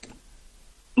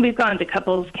 We've gone to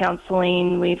couples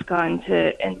counseling. We've gone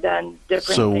to and done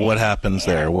different So things. What happens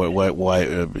there? Why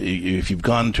if you've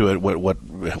gone to it,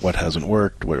 what hasn't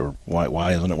worked?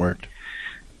 Why hasn't it worked?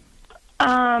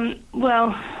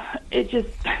 Well, it just...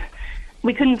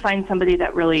 We couldn't find somebody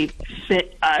that really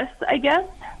fit us, I guess,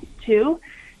 too.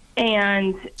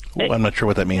 And I'm not sure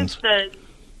what that means.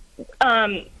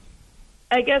 I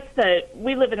guess that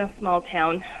we live in a small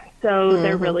town, so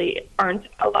there really aren't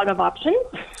a lot of options.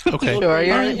 Okay. Sure,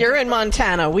 you're in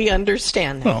Montana. We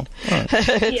understand that. Well, right.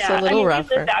 It's a little rougher.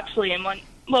 We live actually in one.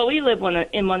 Well, we live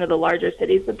in one of the larger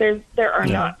cities, but there are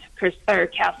not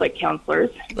Catholic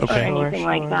counselors or anything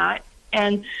like that.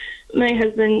 And my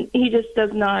husband, he just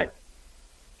does not.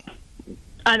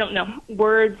 I don't know.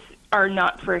 Words are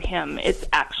not for him. It's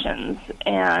actions.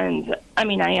 And, I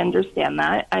mean, I understand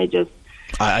that. I don't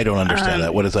understand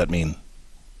that. What does that mean?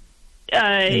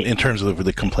 In terms of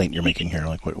the complaint you're making here,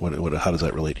 like what how does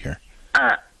that relate here?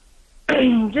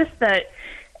 Just that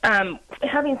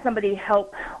having somebody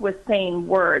help with saying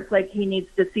words, like he needs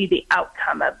to see the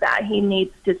outcome of that. He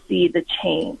needs to see the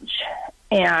change.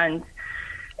 And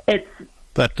it's...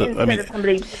 That doesn't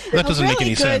make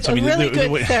any sense. A really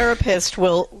good therapist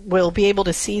will be able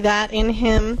to see that in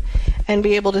him and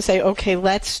be able to say, okay,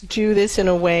 let's do this in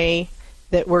a way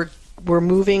that we're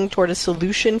moving toward a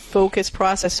solution-focused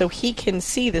process so he can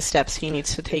see the steps he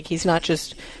needs to take. He's not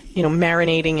just,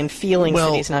 marinating in feelings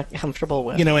that he's not comfortable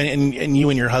with. And you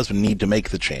and your husband need to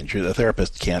make the change. The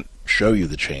therapist can't show you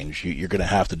the change. You're going to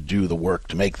have to do the work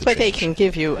to make the change. But they can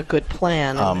give you a good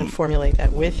plan and formulate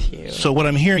that with you. So what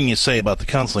I'm hearing you say about the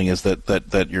counseling is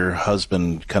that your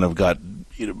husband kind of got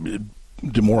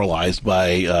demoralized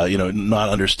by not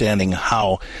understanding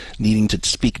how needing to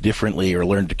speak differently or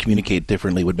learn to communicate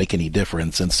differently would make any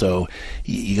difference, and so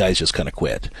you guys just kind of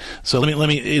quit. So let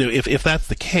me if that's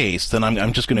the case, then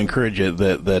I'm just going to encourage you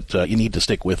that you need to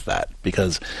stick with that,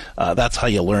 because that's how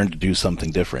you learn to do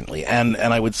something differently. And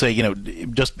I would say,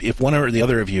 just if one or the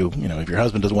other of you, if your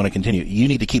husband doesn't want to continue, you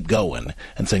need to keep going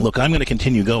and saying, look, I'm going to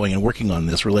continue going and working on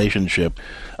this relationship,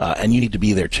 and you need to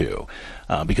be there too.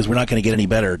 Because we're not going to get any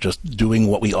better just doing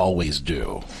what we always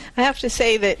do. I have to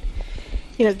say that,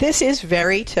 this is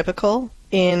very typical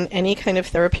in any kind of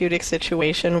therapeutic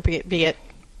situation, be it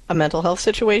a mental health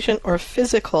situation or a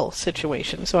physical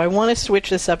situation. So I want to switch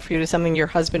this up for you to something your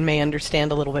husband may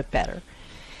understand a little bit better.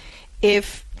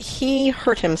 If he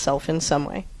hurt himself in some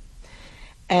way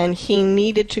and he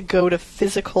needed to go to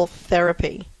physical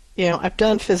therapy, I've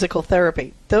done physical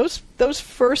therapy. Those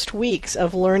first weeks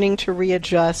of learning to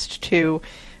readjust to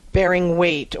bearing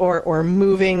weight or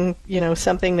moving,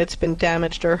 something that's been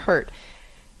damaged or hurt,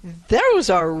 those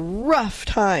are rough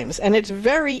times. And it's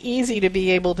very easy to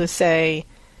be able to say,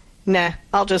 nah,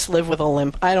 I'll just live with a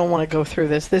limp. I don't want to go through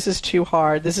this. This is too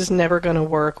hard. This is never going to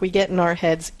work. We get in our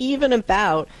heads even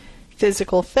about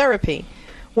physical therapy.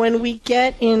 When we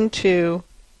get into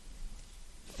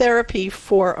therapy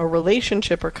for a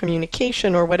relationship or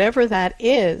communication or whatever that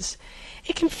is,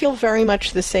 it can feel very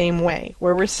much the same way,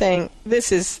 where we're saying,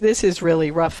 this is really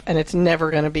rough and it's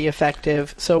never going to be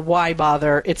effective, so why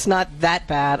bother? It's not that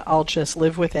bad. I'll just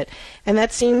live with it. And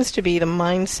that seems to be the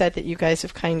mindset that you guys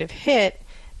have kind of hit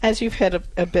as you've had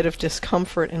a bit of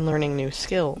discomfort in learning new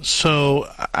skills. So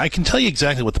I can tell you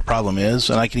exactly what the problem is,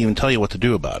 and I can even tell you what to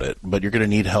do about it, but you're going to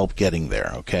need help getting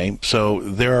there, okay? So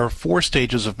there are 4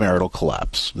 stages of marital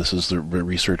collapse. This is the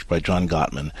research by John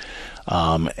Gottman.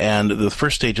 And the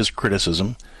first stage is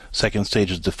criticism. Second stage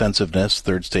is defensiveness.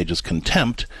 Third stage is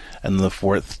contempt. And the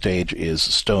fourth stage is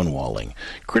stonewalling.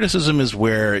 Criticism is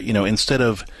where, instead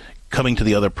of coming to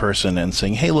the other person and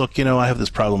saying, hey, look, I have this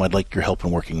problem. I'd like your help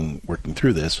in working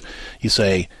through this. You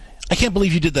say, I can't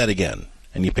believe you did that again.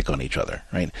 And you pick on each other,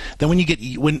 right? Then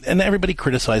and everybody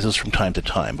criticizes from time to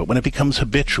time, but when it becomes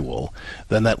habitual,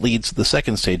 then that leads to the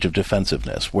second stage of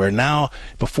defensiveness, where now,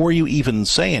 before you even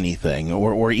say anything,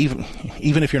 or even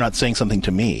if you're not saying something to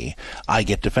me, I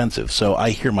get defensive. So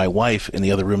I hear my wife in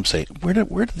the other room say, where did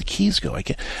the keys go?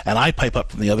 And I pipe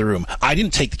up from the other room, I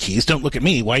didn't take the keys, don't look at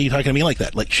me, why are you talking to me like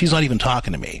that? Like, she's not even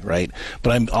talking to me, right?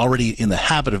 But I'm already in the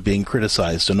habit of being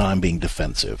criticized, so now I'm being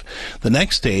defensive. The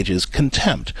next stage is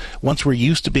contempt. Once we're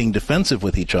used to being defensive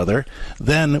with each other,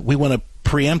 then we want to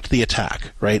preempt the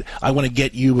attack, right? I want to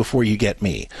get you before you get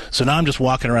me. So now I'm just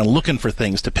walking around looking for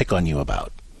things to pick on you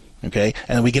about. Okay?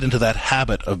 And then we get into that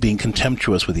habit of being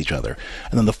contemptuous with each other.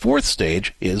 And then the fourth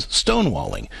stage is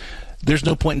stonewalling. There's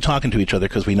no point in talking to each other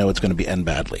because we know it's going to end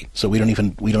badly. So we don't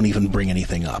even bring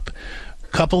anything up.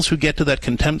 Couples who get to that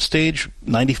contempt stage,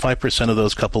 95% of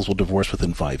those couples will divorce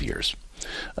within 5 years.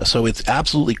 So it's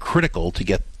absolutely critical to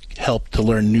get help to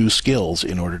learn new skills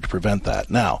in order to prevent that.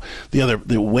 Now,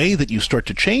 the way that you start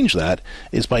to change that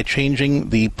is by changing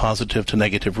the positive to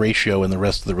negative ratio in the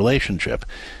rest of the relationship.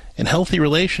 In healthy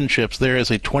relationships, there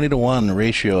is a 20-to-1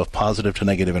 ratio of positive to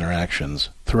negative interactions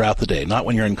throughout the day, not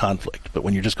when you're in conflict, but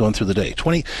when you're just going through the day.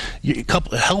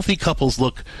 Healthy couples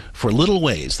look for little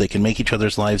ways they can make each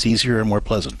other's lives easier and more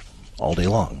pleasant all day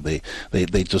long. The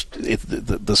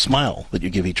smile that you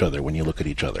give each other when you look at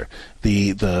each other,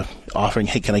 the offering,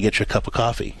 hey, can I get you a cup of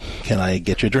coffee? Can I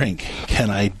get you a drink? Can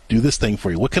I do this thing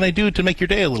for you? What can I do to make your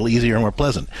day a little easier and more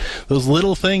pleasant? Those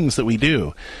little things that we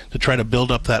do to try to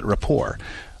build up that rapport,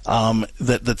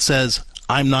 that says,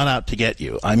 I'm not out to get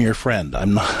you. I'm your friend.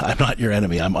 I'm not your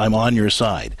enemy. I'm on your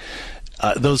side.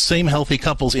 Those same healthy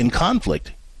couples in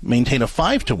conflict maintain a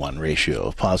 5-to-1 ratio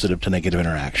of positive to negative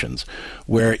interactions,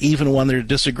 where even when they're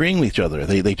disagreeing with each other,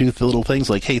 they do the little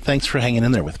things like, hey, thanks for hanging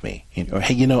in there with me. Or,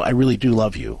 hey, I really do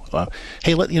love you.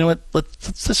 Hey,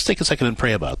 let's just take a second and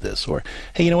pray about this. Or,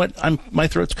 hey, you know what, my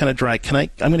throat's kind of dry. I'm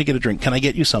going to get a drink. Can I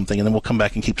get you something? And then we'll come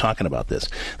back and keep talking about this.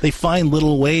 They find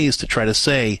little ways to try to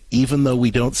say, even though we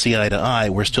don't see eye to eye,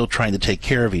 we're still trying to take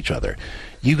care of each other.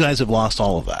 You guys have lost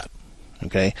all of that.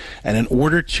 Okay? And in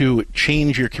order to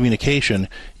change your communication,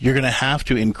 you're going to have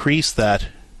to increase that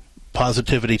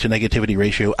positivity to negativity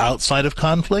ratio outside of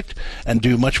conflict and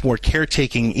do much more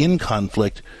caretaking in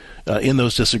conflict in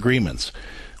those disagreements.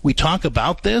 We talk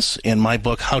about this in my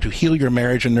book, How to Heal Your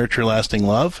Marriage and Nurture Lasting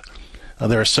Love.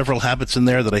 There are several habits in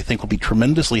there that I think will be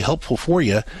tremendously helpful for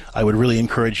you. I would really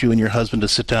encourage you and your husband to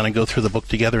sit down and go through the book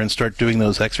together and start doing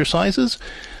those exercises.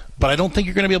 But I don't think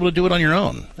you're going to be able to do it on your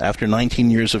own. After 19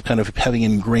 years of kind of having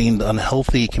ingrained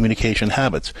unhealthy communication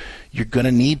habits, you're going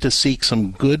to need to seek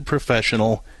some good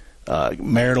professional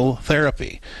marital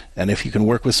therapy. And if you can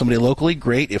work with somebody locally,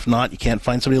 great. If not, you can't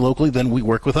find somebody locally, then we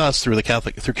work with us through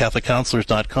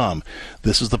CatholicCounselors.com.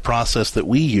 This is the process that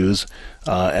we use.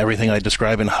 Everything I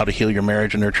describe in How to Heal Your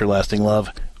Marriage and Nurture Lasting Love,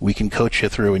 we can coach you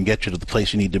through and get you to the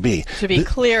place you need to be. To be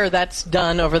clear, that's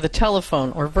done over the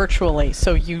telephone or virtually.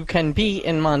 So you can be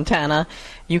in Montana,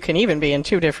 you can even be in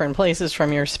 2 different places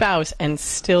from your spouse and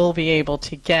still be able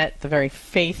to get the very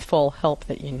faithful help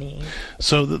that you need.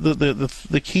 So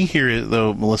the key here,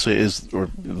 though, Melissa, or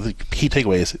the key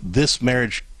takeaway is this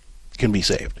marriage can be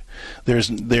saved.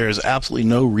 There's absolutely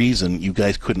no reason you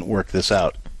guys couldn't work this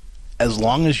out. As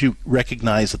long as you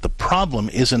recognize that the problem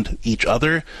isn't each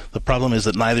other, the problem is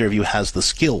that neither of you has the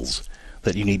skills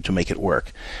that you need to make it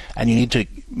work. And you need to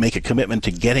make a commitment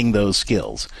to getting those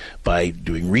skills by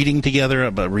doing reading together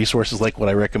about resources like what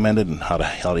I recommended and how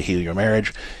to heal your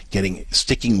marriage,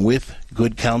 sticking with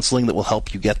good counseling that will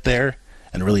help you get there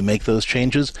and really make those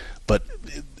changes. But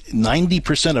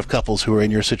 90% of couples who are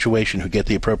in your situation who get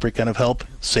the appropriate kind of help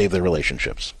save their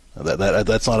relationships.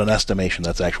 That's not an estimation,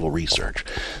 that's actual research.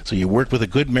 So you work with a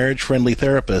good marriage-friendly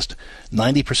therapist,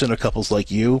 90% of couples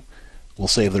like you will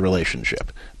save the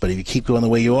relationship. But if you keep going the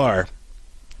way you are,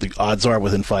 the odds are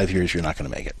within 5 years you're not going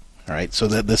to make it. All right? So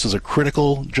this is a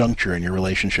critical juncture in your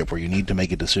relationship where you need to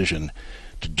make a decision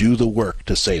to do the work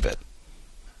to save it.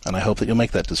 And I hope that you'll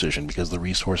make that decision because the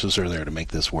resources are there to make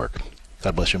this work.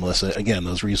 God bless you, Melissa. Again,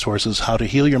 those resources, How to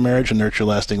Heal Your Marriage and Nurture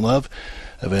Lasting Love,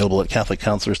 available at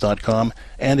CatholicCounselors.com.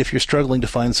 And if you're struggling to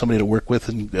find somebody to work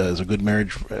with as a good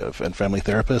marriage and family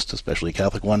therapist, especially a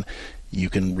Catholic one, you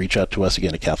can reach out to us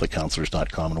again at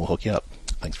CatholicCounselors.com and we'll hook you up.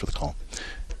 Thanks for the call.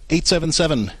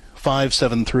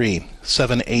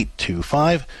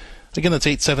 877-573-7825. Again, that's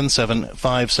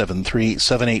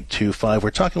 877-573-7825. We're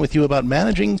talking with you about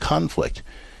managing conflict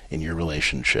in your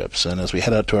relationships. And as we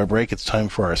head out to our break, it's time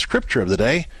for our scripture of the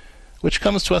day, which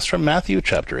comes to us from Matthew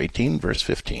chapter 18, verse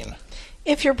 15.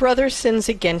 If your brother sins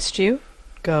against you,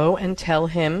 go and tell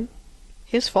him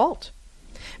his fault,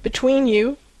 between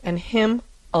you and him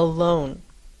alone.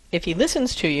 If he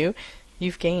listens to you,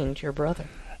 you've gained your brother.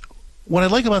 What I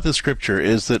like about this scripture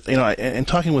is that, in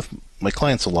talking with my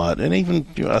clients a lot, and even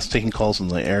us taking calls in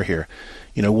the air here,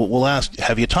 we'll ask,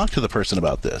 have you talked to the person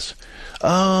about this?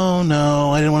 Oh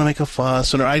no, I didn't want to make a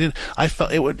fuss, or I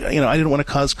felt it would, I didn't want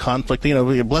to cause conflict.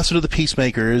 Blessed are the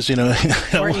peacemakers.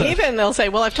 Or even they'll say,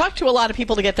 well, I've talked to a lot of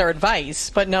people to get their advice,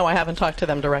 but no, I haven't talked to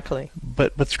them directly.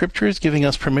 But Scripture is giving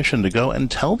us permission to go and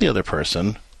tell the other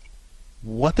person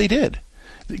what they did.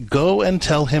 Go and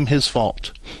tell him his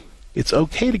fault. It's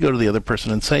okay to go to the other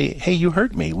person and say, hey, you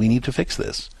hurt me. We need to fix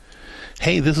this.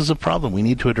 Hey, this is a problem. We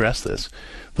need to address this.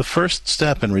 The first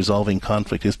step in resolving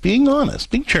conflict is being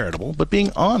honest, being charitable, but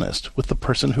being honest with the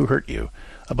person who hurt you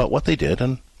about what they did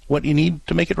and what you need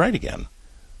to make it right again.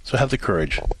 So have the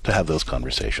courage to have those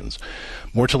conversations.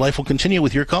 More to Life will continue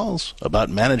with your calls about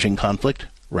managing conflict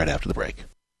right after the break.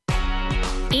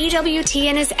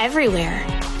 EWTN is everywhere.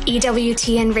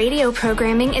 EWTN radio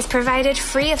programming is provided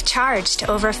free of charge to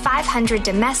over 500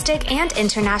 domestic and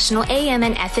international AM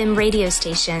and FM radio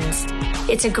stations.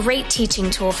 It's a great teaching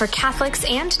tool for Catholics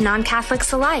and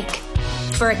non-Catholics alike.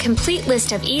 For a complete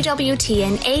list of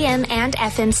EWTN AM and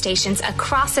FM stations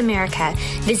across America,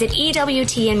 visit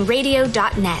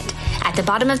EWTNradio.net. At the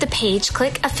bottom of the page,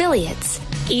 click Affiliates.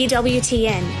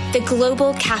 EWTN, the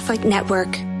Global Catholic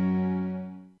Network.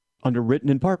 Underwritten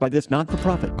in part by this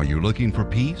not-for-profit. Are you looking for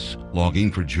peace?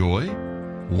 Longing for joy?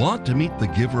 Want to meet the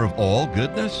giver of all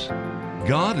goodness?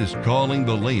 God is calling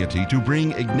the laity to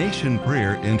bring Ignatian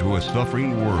prayer into a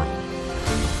suffering world.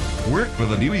 Work for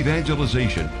the new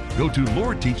evangelization. Go to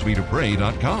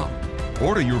LordTeachMeToPray.com.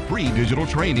 Order your free digital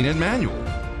training and manual.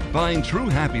 Find true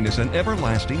happiness and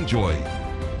everlasting joy.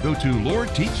 Go to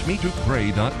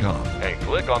LordTeachMeToPray.com and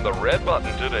click on the red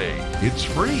button today. It's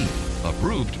free.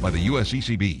 Approved by the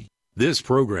USCCB. This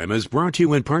program is brought to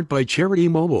you in part by Charity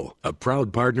Mobile, a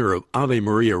proud partner of Ave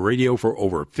Maria Radio for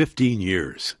over 15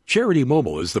 years. Charity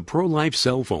Mobile is the pro-life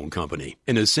cell phone company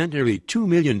and has sent nearly $2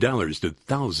 million to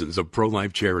thousands of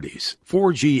pro-life charities.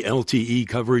 4G LTE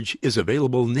coverage is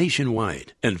available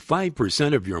nationwide, and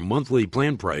 5% of your monthly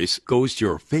plan price goes to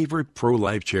your favorite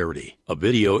pro-life charity. A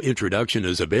video introduction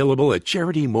is available at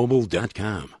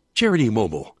CharityMobile.com. Charity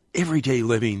Mobile, everyday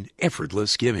living,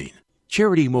 effortless giving.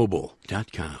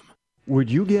 CharityMobile.com.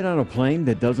 Would you get on a plane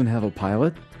that doesn't have a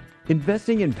pilot?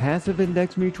 Investing in passive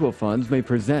index mutual funds may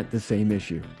present the same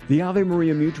issue. The Ave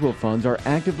Maria mutual funds are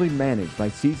actively managed by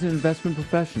seasoned investment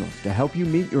professionals to help you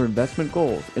meet your investment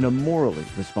goals in a morally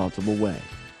responsible way.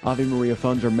 Ave Maria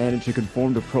funds are managed to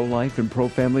conform to pro-life and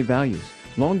pro-family values.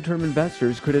 Long-term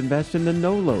investors could invest in the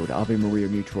no-load Ave Maria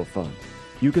mutual funds.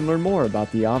 You can learn more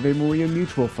about the Ave Maria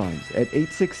mutual funds at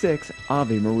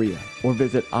 866-AVE-MARIA or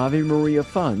visit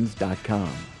AveMariaFunds.com.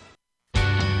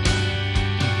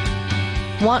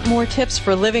 Want more tips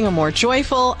for living a more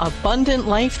joyful, abundant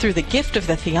life through the gift of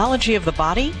the theology of the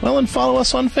body? Well, and follow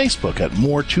us on Facebook at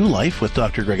More to Life with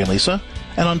Dr. Greg and Lisa,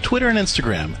 and on Twitter and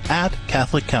Instagram at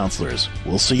Catholic Counselors.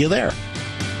 We'll see you there.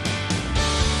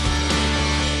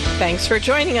 Thanks for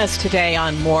joining us today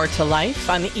on More to Life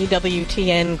on the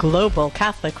EWTN Global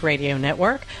Catholic Radio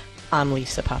Network. I'm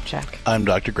Lisa Popchak. I'm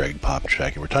Dr. Greg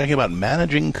Popchak, and we're talking about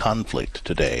managing conflict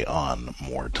today on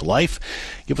More to Life.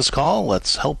 Give us a call.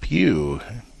 Let's help you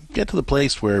get to the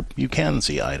place where you can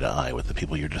see eye to eye with the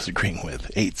people you're disagreeing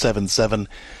with.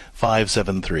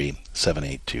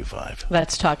 877-573-7825.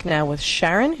 Let's talk now with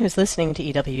Sharon, who's listening to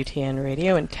EWTN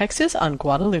Radio in Texas on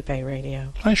Guadalupe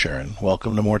Radio. Hi, Sharon.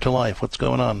 Welcome to More to Life. What's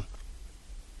going on?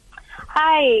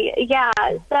 Hi. Yeah,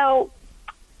 so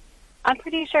I'm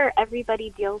pretty sure everybody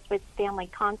deals with family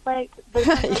conflict. But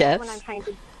yes. When I'm trying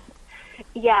to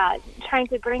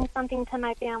bring something to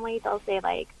my family, they'll say,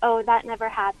 like, oh, that never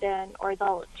happened, or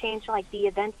they'll change, like, the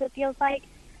events it feels like.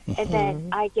 And then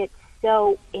I get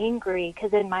so angry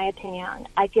because, in my opinion,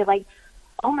 I feel like,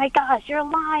 oh, my gosh, you're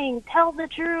lying. Tell the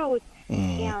truth.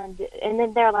 And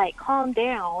then they're like, calm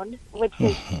down, which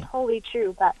is totally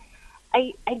true. But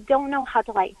I don't know how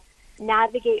to, like,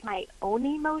 navigate my own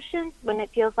emotions when it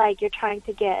feels like you're trying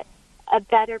to get a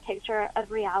better picture of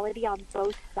reality on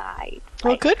both sides.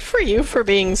 Well, good for you for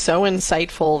being so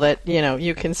insightful that,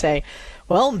 you can say,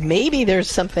 well, maybe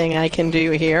there's something I can do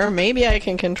here. Maybe I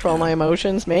can control my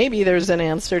emotions. Maybe there's an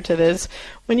answer to this.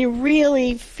 When you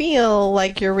really feel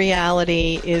like your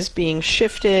reality is being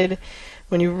shifted,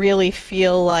 when you really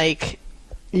feel like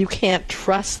you can't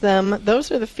trust them, those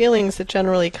are the feelings that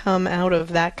generally come out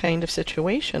of that kind of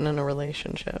situation in a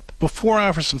relationship. Before I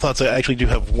offer some thoughts, I actually do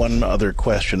have one other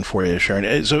question for you,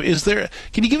 Sharon. So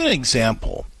can you give an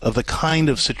example of the kind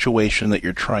of situation that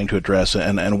you're trying to address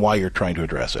and why you're trying to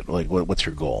address it? Like, what's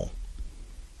your goal?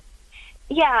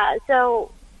 Yeah,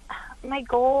 so my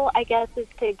goal, I guess, is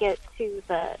to get to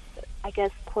the,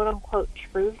 quote-unquote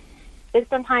truth. But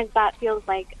sometimes that feels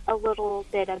like a little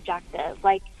bit objective.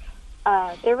 Like,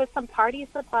 there was some party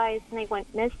supplies and they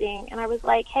went missing, and I was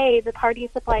like, hey, the party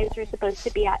supplies are supposed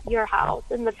to be at your house,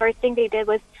 and the first thing they did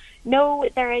was, no,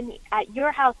 they're at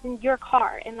your house in your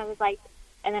car. And I was like,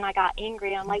 and then I got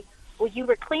angry. I'm like, well, you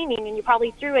were cleaning and you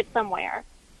probably threw it somewhere,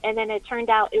 and then it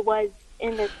turned out it was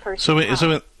in this person's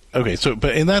house.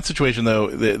 But in that situation, though,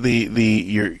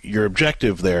 your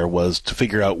objective there was to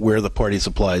figure out where the party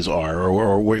supplies are,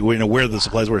 or where the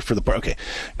supplies were for the party. Okay,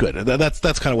 good.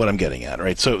 That's kind of what I'm getting at,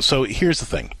 right? So here's the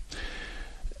thing.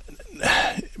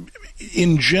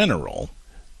 In general,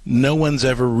 no one's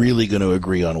ever really going to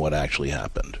agree on what actually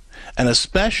happened, and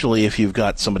especially if you've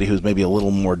got somebody who's maybe a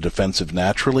little more defensive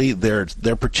naturally, they're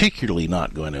particularly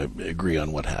not going to agree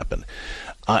on what happened.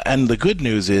 And the good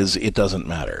news is it doesn't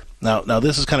matter. Now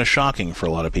this is kind of shocking for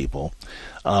a lot of people,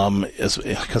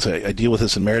 because I deal with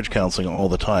this in marriage counseling all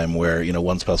the time, where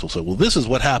one spouse will say, "Well, this is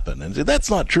what happened," and say, "That's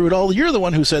not true at all. You're the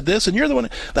one who said this, and you're the one.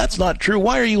 That's not true.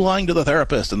 Why are you lying to the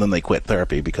therapist?" And then they quit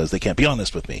therapy because they can't be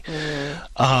honest with me.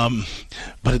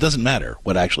 But it doesn't matter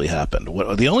what actually happened.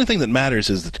 The only thing that matters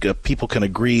is that people can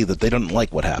agree that they don't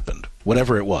like what happened,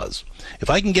 whatever it was. If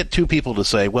I can get two people to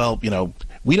say, "Well,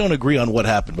 we don't agree on what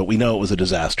happened, but we know it was a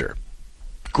disaster."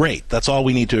 Great. That's all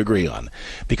we need to agree on.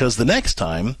 Because the next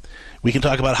time, we can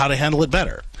talk about how to handle it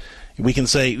better. We can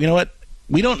say, you know what,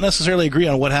 we don't necessarily agree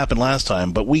on what happened last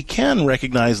time, but we can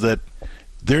recognize that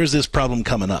there's this problem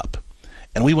coming up,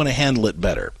 and we want to handle it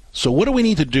better. So what do we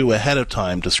need to do ahead of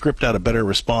time to script out a better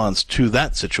response to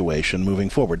that situation moving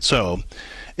forward? So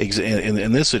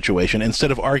in this situation, instead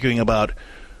of arguing about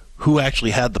who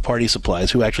actually had the party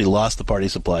supplies, who actually lost the party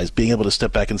supplies, being able to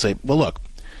step back and say, well, look,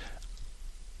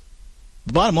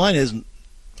 the bottom line is,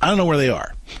 I don't know where they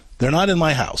are. They're not in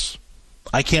my house.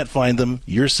 I can't find them.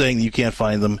 You're saying that you can't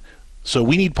find them. So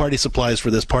we need party supplies for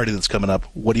this party that's coming up.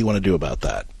 What do you want to do about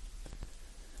that?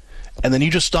 And then you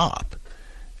just stop.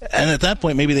 And at that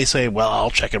point, maybe they say, well,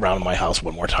 I'll check around in my house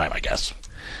one more time, I guess.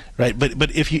 Right?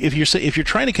 But if you're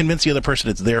trying to convince the other person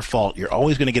it's their fault, you're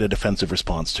always going to get a defensive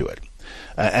response to it.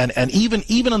 And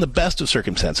even on the best of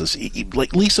circumstances,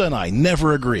 like Lisa and I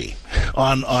never agree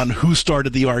on who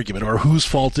started the argument or whose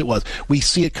fault it was. We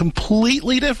see it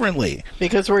completely differently.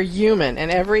 Because we're human, and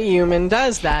every human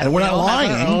does that. And we're not lying.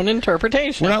 Have our own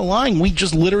interpretation. We're not lying. We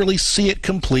just literally see it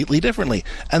completely differently.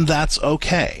 And that's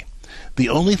okay. The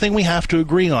only thing we have to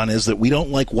agree on is that we don't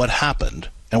like what happened,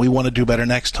 and we want to do better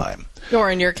next time.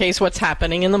 Or in your case, what's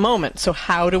happening in the moment. So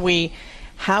how do we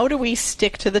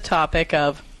stick to the topic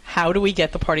of how do we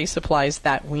get the party supplies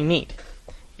that we need?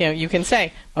 You can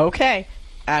say, okay,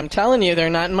 I'm telling you, they're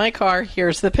not in my car.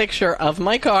 Here's the picture of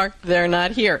my car. They're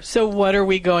not here. So what are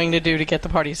we going to do to get the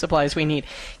party supplies we need?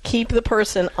 Keep the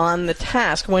person on the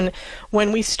task. When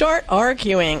we start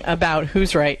arguing about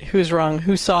who's right, who's wrong,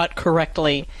 who saw it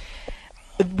correctly,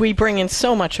 we bring in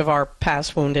so much of our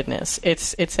past woundedness.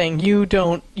 It's saying you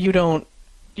don't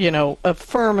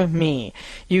affirm me.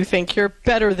 You think you're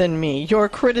better than me. You're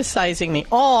criticizing me.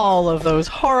 All of those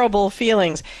horrible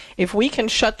feelings. If we can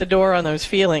shut the door on those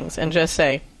feelings and just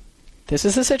say, this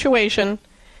is the situation,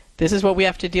 this is what we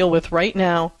have to deal with right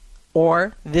now,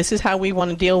 or this is how we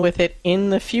want to deal with it in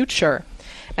the future.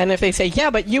 And if they say, yeah,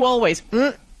 but you always,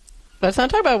 let's not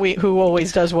talk about who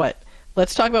always does what.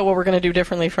 Let's talk about what we're going to do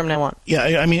differently from now on.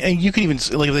 Yeah, I mean, and you can even,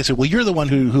 like if they say, well, you're the one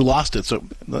who lost it. So,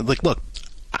 like, look,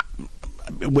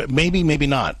 maybe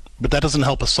not. But that doesn't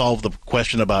help us solve the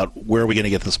question about where are we going to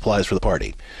get the supplies for the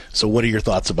party. So what are your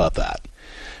thoughts about that?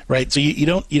 Right? So you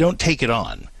don't take it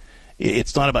on.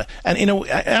 It's not about, and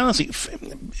honestly,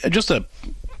 just a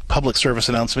public service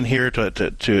announcement here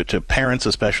to parents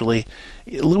especially.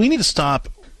 We need to stop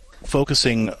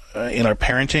focusing in our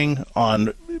parenting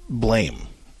on blame.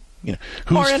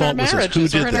 Whose fault was this? Who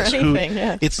did this?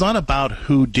 Yeah. It's not about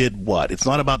who did what. It's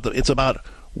about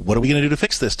what are we going to do to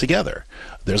fix this together?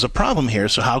 There's a problem here,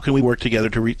 so how can we work together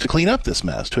to clean up this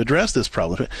mess, to address this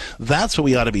problem? That's what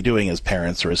we ought to be doing as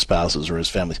parents or as spouses or as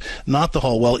families. Not the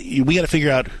whole, well, we got to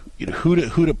figure out who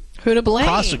to blame,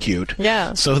 prosecute,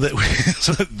 so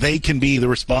that they can be the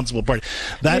responsible party.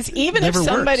 That even if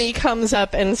somebody comes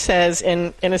up and says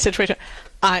in a situation,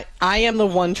 I am the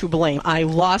one to blame. I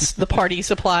lost the party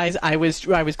supplies. I was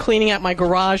cleaning out my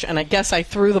garage, and I guess I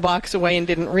threw the box away and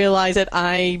didn't realize it.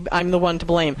 I'm the one to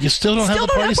blame. You still don't have the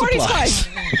party supplies.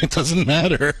 It doesn't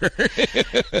matter.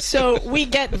 So we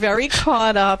get very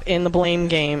caught up in the blame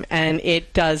game, and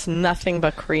it does nothing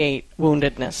but create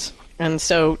woundedness. And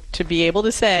so to be able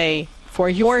to say, for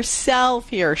yourself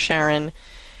here, Sharon,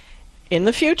 in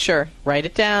the future, write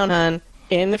it down, hon,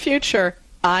 in the future,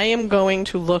 I am going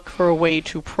to look for a way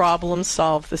to problem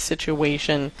solve the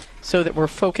situation so that we're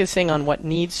focusing on what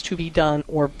needs to be done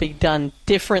or be done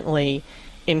differently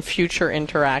in future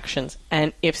interactions.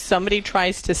 And if somebody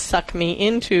tries to suck me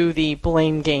into the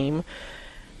blame game,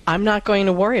 I'm not going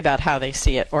to worry about how they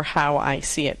see it or how I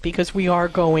see it, because we are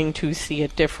going to see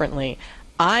it differently.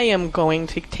 I am going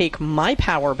to take my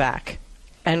power back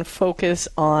and focus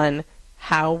on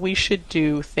how we should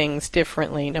do things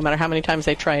differently, no matter how many times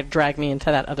they try to drag me into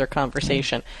that other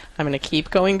conversation. I'm going to keep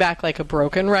going back like a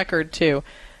broken record to,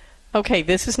 okay,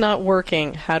 this is not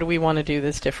working. How do we want to do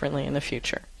this differently in the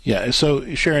future? Yeah,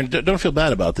 so Sharon, don't feel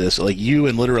bad about this. Like, you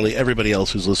and literally everybody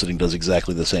else who's listening does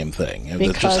exactly the same thing.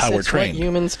 Because that's just how we're it's trained. What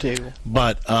humans do.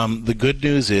 But the good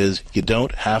news is you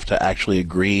don't have to actually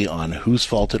agree on whose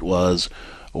fault it was,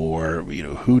 or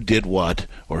who did what,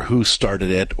 or who started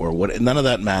it, or what. None of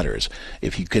that matters.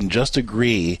 If you can just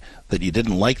agree that you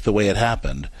didn't like the way it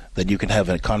happened, then you can have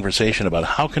a conversation about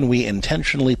how can we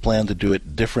intentionally plan to do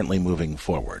it differently moving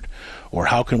forward, or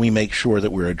how can we make sure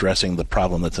that we're addressing the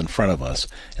problem that's in front of us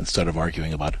instead of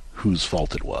arguing about whose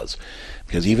fault it was.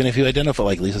 Because even if you identify,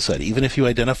 like Lisa said, even if you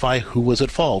identify who was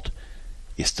at fault,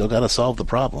 you still got to solve the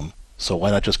problem. So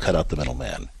why not just cut out the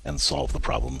middleman and solve the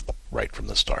problem right from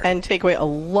the start? And take away a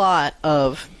lot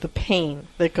of the pain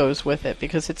that goes with it,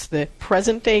 because it's the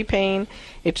present-day pain,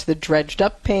 it's the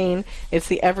dredged-up pain, it's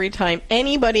the every time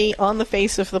anybody on the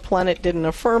face of the planet didn't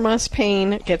affirm us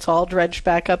pain, gets all dredged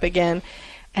back up again,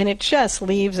 and it just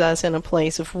leaves us in a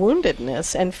place of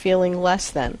woundedness and feeling less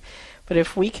than. But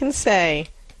if we can say,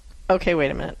 okay,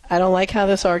 wait a minute, I don't like how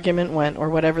this argument went, or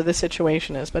whatever the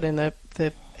situation is, but in the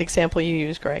example you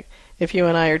used, Greg, if you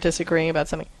and I are disagreeing about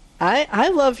something, I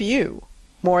love you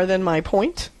more than my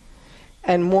point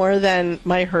and more than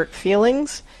my hurt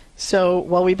feelings. So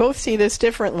while we both see this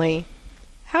differently,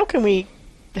 how can we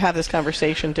have this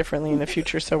conversation differently in the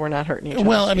future so we're not hurting each other?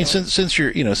 Well, I mean, since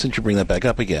you bring that back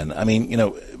up again, I mean,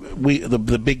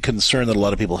 the big concern that a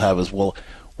lot of people have is, what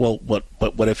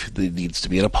if there needs to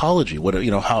be an apology? What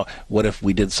if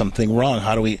we did something wrong?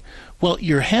 How do we? Well,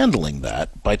 you're handling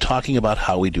that by talking about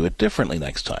how we do it differently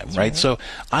next time, right? So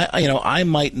I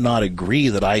might not agree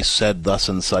that I said thus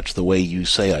and such the way you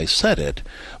say I said it,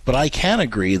 but I can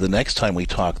agree the next time we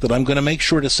talk that I'm going to make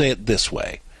sure to say it this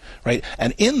way, right?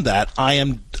 And in that, I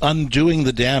am undoing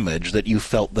the damage that you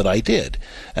felt that I did,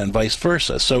 and vice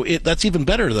versa. So that's even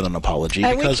better than an apology.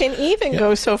 And because, we can even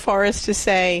go so far as to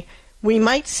say, we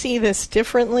might see this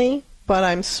differently, but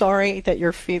I'm sorry that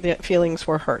your feelings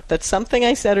were hurt. That something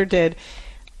I said or did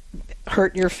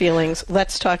hurt your feelings.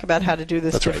 Let's talk about how to do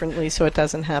this differently so it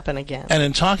doesn't happen again. And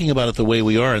in talking about it the way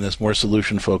we are in this more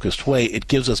solution-focused way, it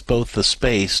gives us both the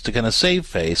space to kind of save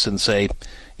face and say,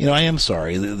 I am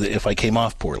sorry if I came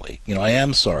off poorly. I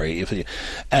am sorry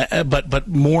but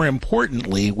more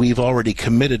importantly, we've already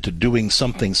committed to doing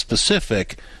something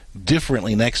specific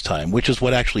differently next time, which is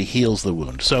what actually heals the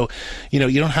wound. So, you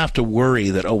don't have to worry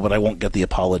that, but I won't get the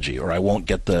apology, or I won't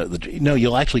get no,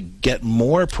 you'll actually get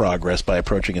more progress by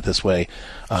approaching it this way,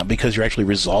 because you're actually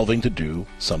resolving to do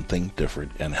something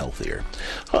different and healthier.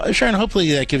 Sharon,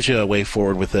 hopefully that gives you a way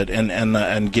forward with it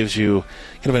and gives you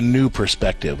kind of a new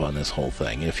perspective on this whole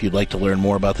thing. If you'd like to learn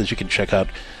more about this, you can check out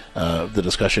the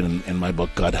discussion in my book,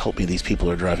 God Help Me, These People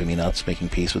Are Driving Me Nuts, Making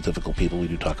Peace with Difficult People. We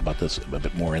do talk about this a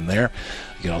bit more in there.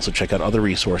 You can also check out other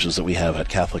resources that we have at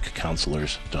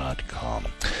CatholicCounselors.com.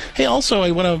 Hey, also,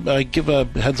 I want to give a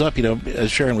heads up,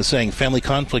 as Sharon was saying, family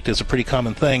conflict is a pretty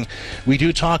common thing. We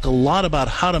do talk a lot about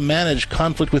how to manage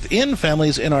conflict within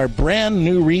families in our brand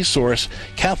new resource,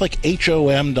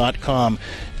 CatholicHOM.com.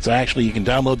 It's actually, you can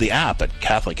download the app at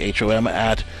CatholicHOM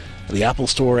at the Apple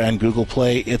Store and Google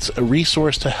Play. It's a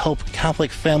resource to help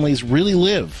Catholic families really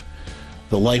live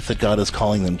the life that God is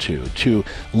calling them to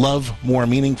love more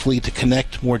meaningfully, to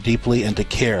connect more deeply, and to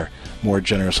care more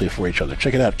generously for each other.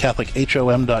 Check it out,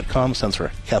 CatholicHOM.com, stands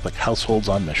for Catholic Households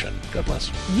on Mission. God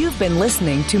bless. You've been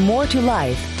listening to More to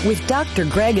Life with Dr.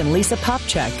 Greg and Lisa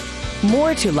Popchak.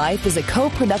 More to Life is a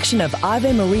co-production of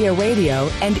Ave Maria Radio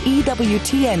and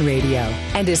EWTN Radio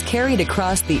and is carried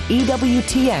across the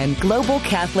EWTN Global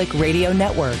Catholic Radio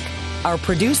Network. Our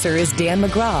producer is Dan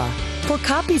McGraw. For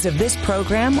copies of this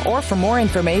program or for more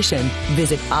information,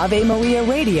 visit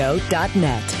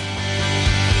AveMariaRadio.net.